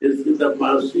 This is the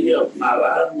mercy of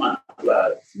Narayan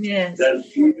Maharaj. Yes. That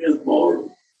she will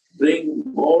bring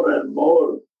more and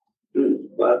more to his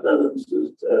brother and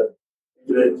sister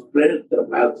to express the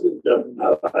message of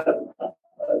Narayan Maharaj.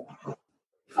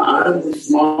 I am the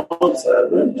small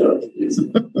servant of this.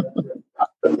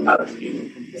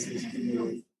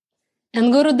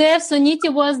 And Gurudev, Suniti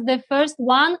was the first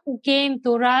one who came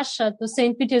to Russia, to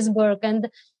St. Petersburg. And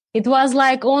it was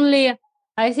like only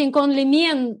me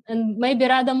and maybe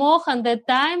Radha Mohan that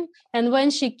time. And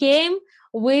when she came,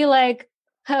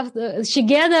 she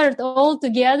gathered all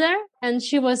together, and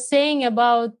she was saying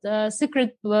about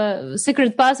secret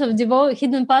paths of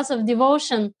hidden paths of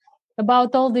devotion,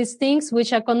 about all these things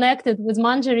which are connected with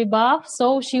Manjari Bhav.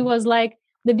 So she was like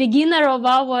the beginner of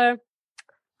our,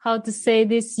 how to say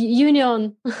this,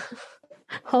 union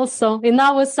also in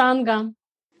our Sangha.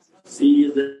 She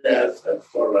is the asset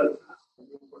for us.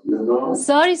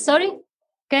 Sorry.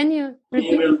 Can you repeat?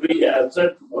 She will be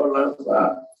asset for us.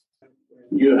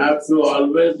 You have to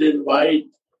always invite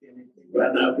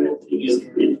when everything is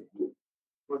finished.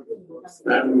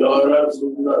 And Gaura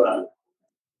Sundara,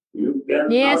 you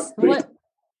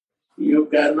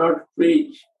cannot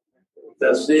preach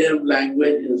the same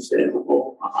language in the same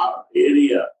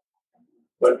area.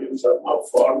 But if some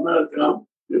foreigner come,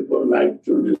 people like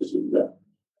to listen to them.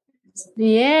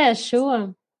 Yeah,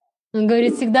 sure. Он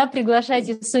говорит, всегда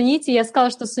приглашайте Сунити. Я сказала,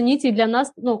 что Сунити для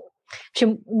нас... в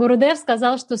общем, Гурудев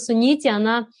сказал, что Сунити,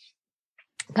 она...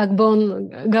 он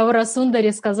Гаура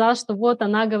Сундари сказал, что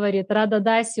она говорит Рада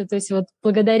Дасию, то есть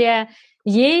благодаря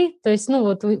ей, то есть,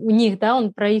 у них,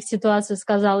 он про их ситуацию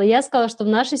сказал. И я сказала, что в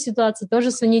нашей ситуации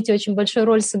тоже Сунити очень большую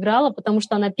роль сыграла, потому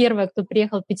что она первая, кто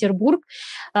приехал в Петербург,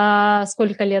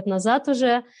 сколько лет назад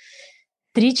уже.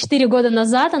 3-4 года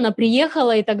назад она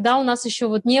приехала, и тогда у нас еще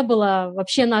вот не было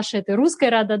вообще нашей этой русской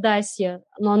Рада Даси,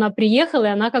 но она приехала, и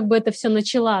она как бы это все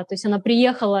начала. То есть она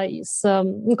приехала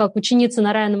как ученица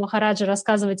Нараяна Махараджа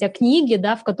рассказывать о книге,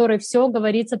 да, в которой все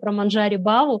говорится про Манджари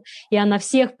Баву, и она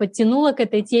всех подтянула к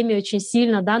этой теме очень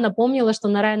сильно, да, напомнила, что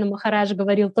Нараяна Махарадж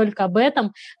говорил только об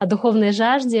этом, о духовной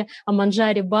жажде, о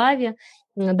Манджари Баве,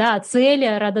 да, цели,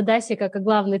 Рада Даси как о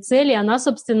главной цели, и она,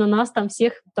 собственно, нас там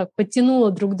всех так подтянула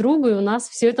друг к другу, и у нас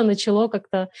все это начало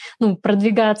как-то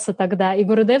продвигаться тогда. И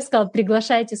Гурудев сказал,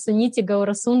 приглашайте Сунити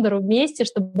Гаура Сундару вместе,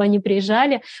 чтобы они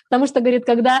приезжали, потому что, говорит,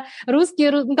 когда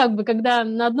русские, когда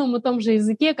на одном и том же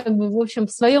языке, в общем,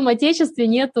 в своем отечестве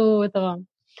нету этого,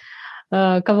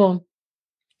 кого?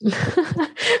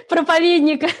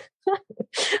 Проповедника.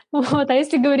 Вот. А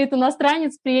если, говорит,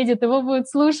 иностранец приедет, его будет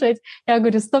слушать, я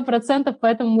говорю, 100%,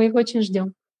 поэтому мы их очень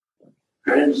ждем.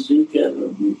 And she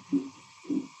can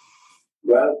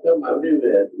welcome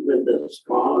everywhere with the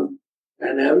scorn,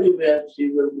 and everywhere she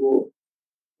will go.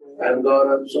 And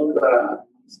Gaurav Sundara,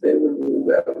 they will be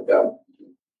welcome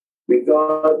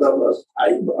because of a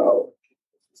high vow,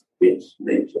 its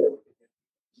nature.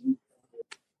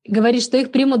 Говорит, что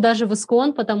их примут даже в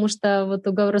Искон, потому что вот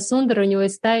у Гаура Сундара у него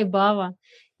есть Тай Бава,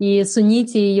 и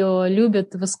суннити ее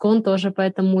любят в Искон тоже,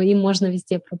 поэтому им можно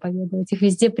везде проповедовать, их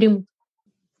везде примут.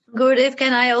 Gurudev,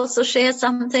 can I also share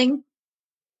something?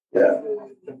 Yeah.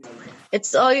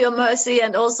 It's all your mercy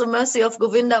and also mercy of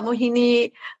Govinda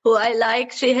Mohini, who I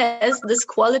like. She has this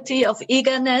quality of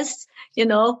eagerness,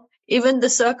 even the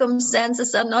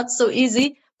circumstances are not so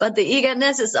easy. But the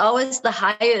eagerness is always the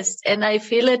highest, and I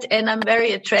feel it, and I'm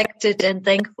very attracted and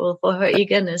thankful for her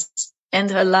eagerness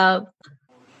and her love.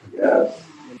 Yes,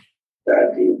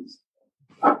 that is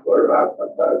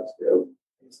Aparapata still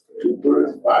to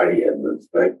purify and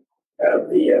respect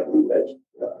every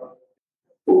vegetable.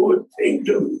 Who would think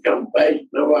to become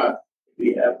Vaishnava,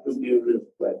 we have to give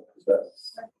respect to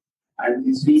us. And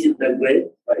we see the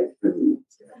great Vaishnava,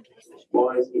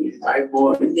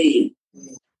 Mohini,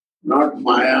 not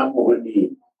Maya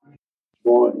Mohini,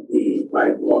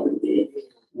 my Mohini,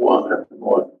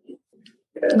 Mohini.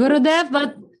 Yes. Gurudev,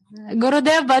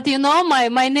 but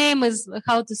my name is,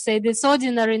 how to say this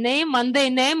ordinary name,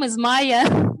 mundane name is Maya.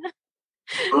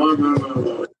 No,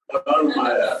 not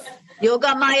Maya.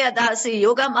 Yoga Maya Dasi,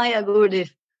 Yoga Maya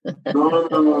Gurudev. No,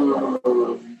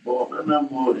 Mohana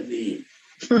Mohini.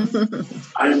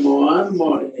 I'm Mohan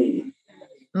Mohini.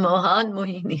 Mohan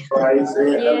Mohini. So I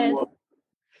say yes.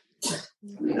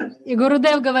 И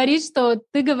Гурудев говорит, что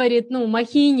ты, говорит,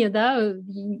 Махини, да,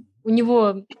 у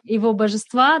него его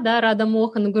божества, да, Рада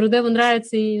Мохан. Гурудеву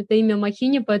нравится это имя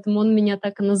Махини, поэтому он меня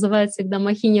так и называет всегда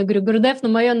Махини. Я говорю, Гурудев,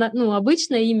 мое,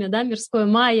 обычное имя, да, мирское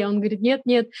Майя. Он говорит, нет,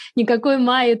 никакой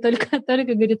Майи, только,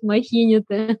 говорит, Махини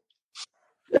ты.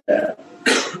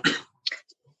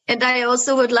 And I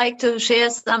also would like to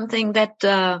share something that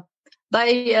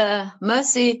by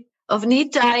mercy of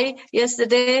Nitai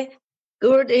yesterday,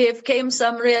 Gurudev came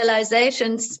some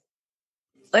realizations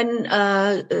when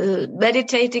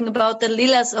meditating about the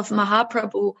Leelas of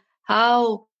Mahaprabhu,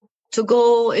 how to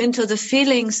go into the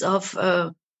feelings of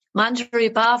Manjari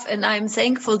Bhav, and I'm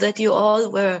thankful that you all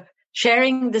were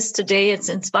sharing this today. It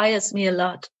inspires me a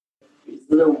lot.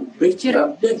 The big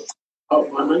subject of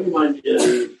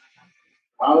Manjari,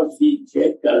 how she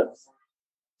checkers.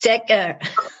 Checker.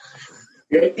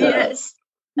 Yes.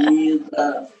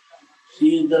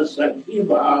 She is the Sakti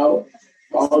Bhav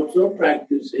also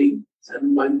practicing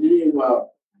and Manjari Bhav.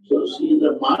 So she is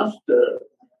the master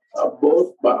of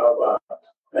both Bhava.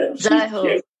 And she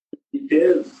checks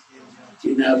details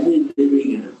in every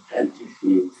living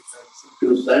entity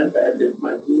to send as a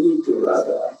Manjari to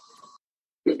Radha.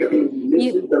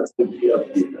 This is the beauty of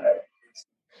Nitaya.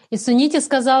 И Сунити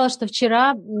сказала, что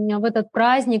вчера в этот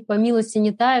праздник по милости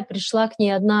Нитая пришла к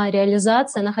ней одна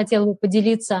реализация. Она хотела бы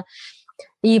поделиться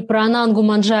и про Анангу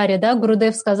Манджари, да,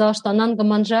 Гурудев сказал, что Ананга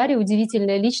Манджари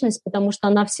удивительная личность, потому что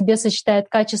она в себе сочетает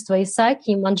качества Исаки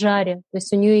и Манджари. То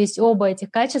есть у нее есть оба этих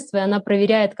качества, и она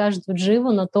проверяет каждую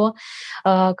дживу на то,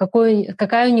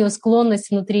 какая у нее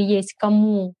склонность внутри есть, к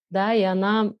кому, да, и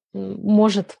она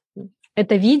может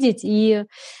это видеть и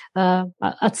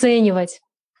оценивать.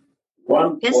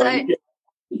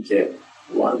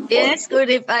 Yes,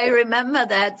 Gurudev, I remember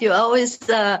that. You always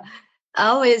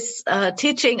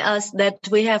teaching us that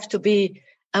we have to be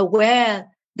aware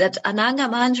that Ananga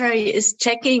Manjari is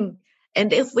checking.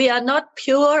 And if we are not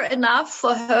pure enough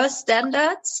for her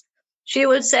standards, she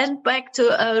will send back to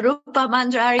Rupa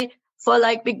Manjari for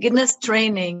like beginner's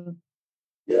training.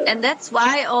 Yeah. And that's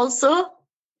why also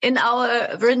in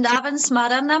our Vrindavan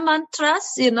Smarana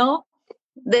mantras,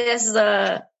 there's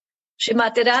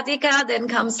Srimati Radhika, then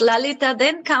comes Lalita,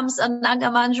 then comes Ananga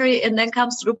Manjari, and then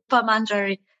comes Rupa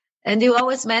Manjari. And you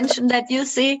always mention that you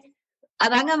see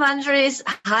Ananga Manjari is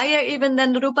higher even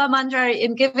than Rupa Manjari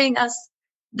in giving us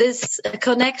this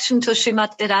connection to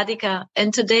Srimati Radhika.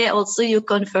 And today also you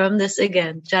confirm this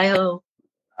again. Jai Ho.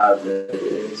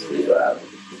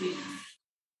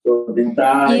 So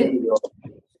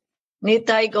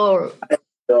Nitai Gaur.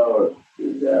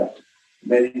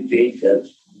 Meditation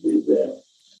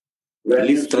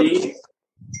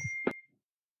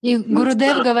И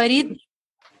Гурудев говорит,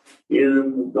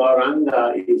 in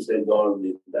Gauranga is a Gaur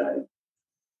Nitai.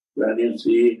 When you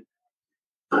see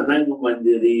Ananga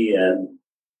Manjari and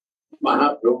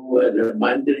Mahaprabhu and the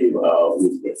Manjari Bhav,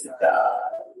 we say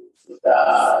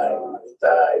Nitai,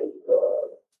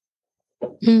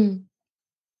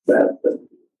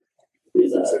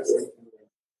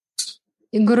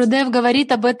 И Гурудев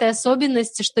говорит об этой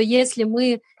особенности, что если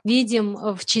мы видим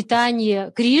в читании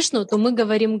Кришну, то мы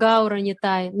говорим Гаура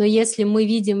Нитай, но если мы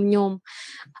видим в нем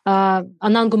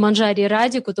Анангу Манджари и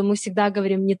Радику, то мы всегда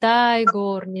говорим Нитай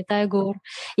Гор, Нитай Гор.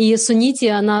 И Сунити,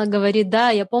 она говорит,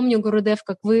 да, я помню, Гурудев,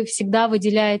 как вы всегда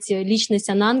выделяете личность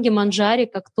Ананги Манджари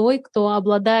как той, кто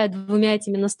обладает двумя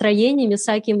этими настроениями.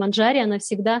 Саки Манджари, она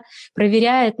всегда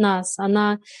проверяет нас,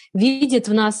 она видит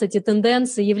в нас эти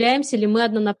тенденции, являемся ли мы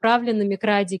однонаправленными к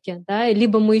Радике, да,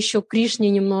 либо мы еще к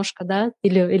Кришне немножко, да,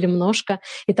 или немножко.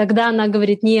 И тогда она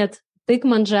говорит, нет, ты к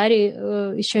Манджари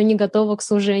еще не готова к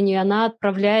служению. И она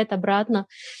отправляет обратно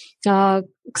к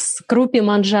Рупе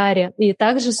Манджари. И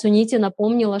также Сунити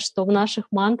напомнила, что в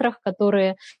наших мантрах,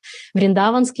 которые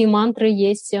вриндаванские мантры,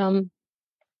 есть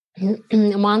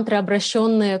мантры,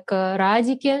 обращенные к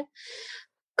Радике,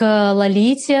 к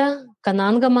Лалите, к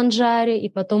Ананга Манджари и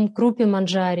потом к Рупе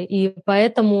Манджари. И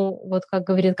поэтому, вот как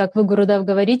говорит, как вы, Гурудев,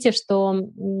 говорите, что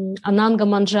Ананга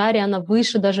Манджари, она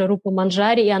выше даже Рупы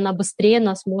Манджари, и она быстрее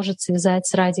нас может связать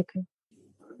с Радикой.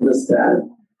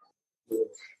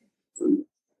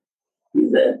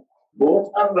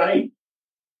 Both are right,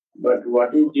 but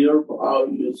what is your how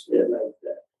you say like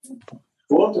that?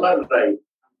 Both are right,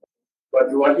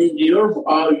 but what is your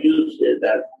how you say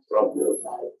that from your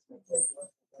mouth?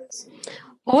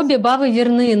 Обе бавы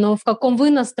верны, но в каком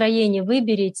вы настроении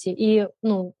выберете и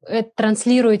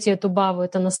транслируете эту баву,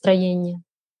 это настроение.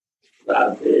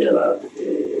 Radhe,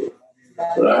 Radhe.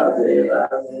 Radhe,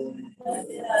 Radhe.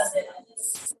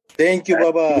 Thank you,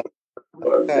 Baba.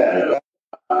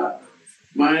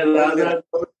 My Radha,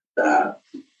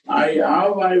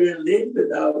 how I will live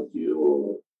without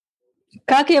you.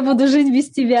 Как я буду жить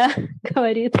без тебя,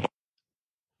 говорит.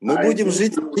 Мы будем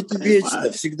жить вечно,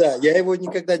 всегда. Я его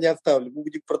никогда не оставлю. Мы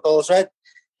будем продолжать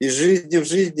из жизни в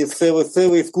жизни, в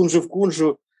севы, из кунжи в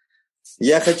кунжу.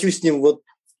 Я хочу с ним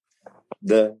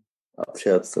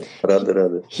общаться.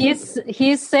 Рада.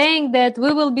 He's saying that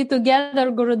we will be together,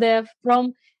 Gurudev,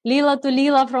 from Lila to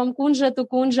Lila, from Kunja to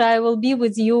Kunja. I will be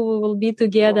with you. We will be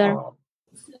together.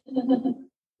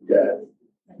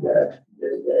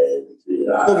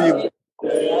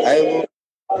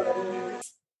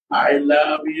 I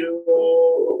love you.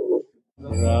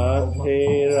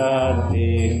 Radhe,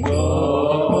 Radhe,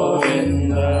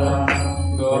 Govinda,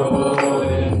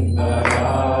 Govinda,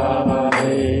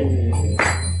 Radhe,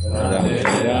 Radhe,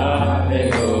 Radhe,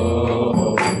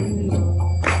 Govinda,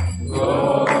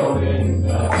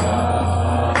 Govinda,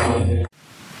 Radhe.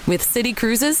 With City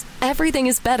Cruises, everything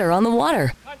is better on the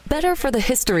water. Better for the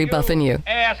history buff in you.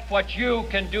 Ask what you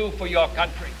can do for your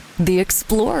country. The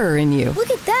explorer in you.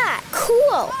 Look at that!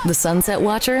 Cool! The sunset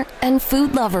watcher and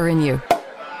food lover in you.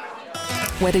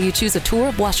 Whether you choose a tour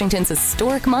of Washington's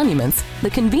historic monuments,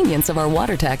 the convenience of our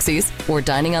water taxis, or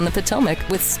dining on the Potomac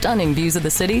with stunning views of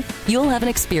the city, you'll have an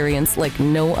experience like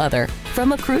no other.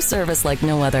 From a cruise service like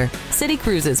no other. City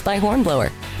Cruises by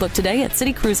Hornblower. Book today at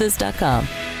citycruises.com.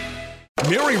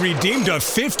 Mary redeemed a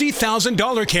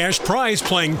 $50,000 cash prize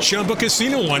playing Chumba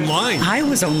Casino online. I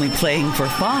was only playing for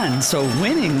fun, so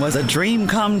winning was a dream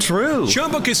come true.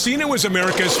 Chumba Casino is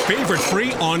America's favorite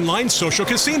free online social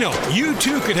casino. You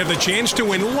too could have the chance to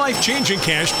win life-changing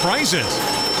cash prizes.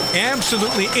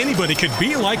 Absolutely anybody could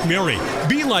be like Mary.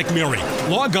 Be like Mary.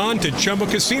 Log on to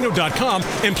ChumbaCasino.com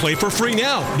and play for free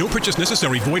now. No purchase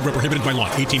necessary. Void where prohibited by law.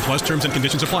 18 plus terms and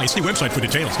conditions apply. See website for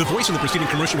details. The voice in the preceding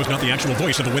commercial was not the actual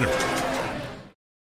voice of the winner.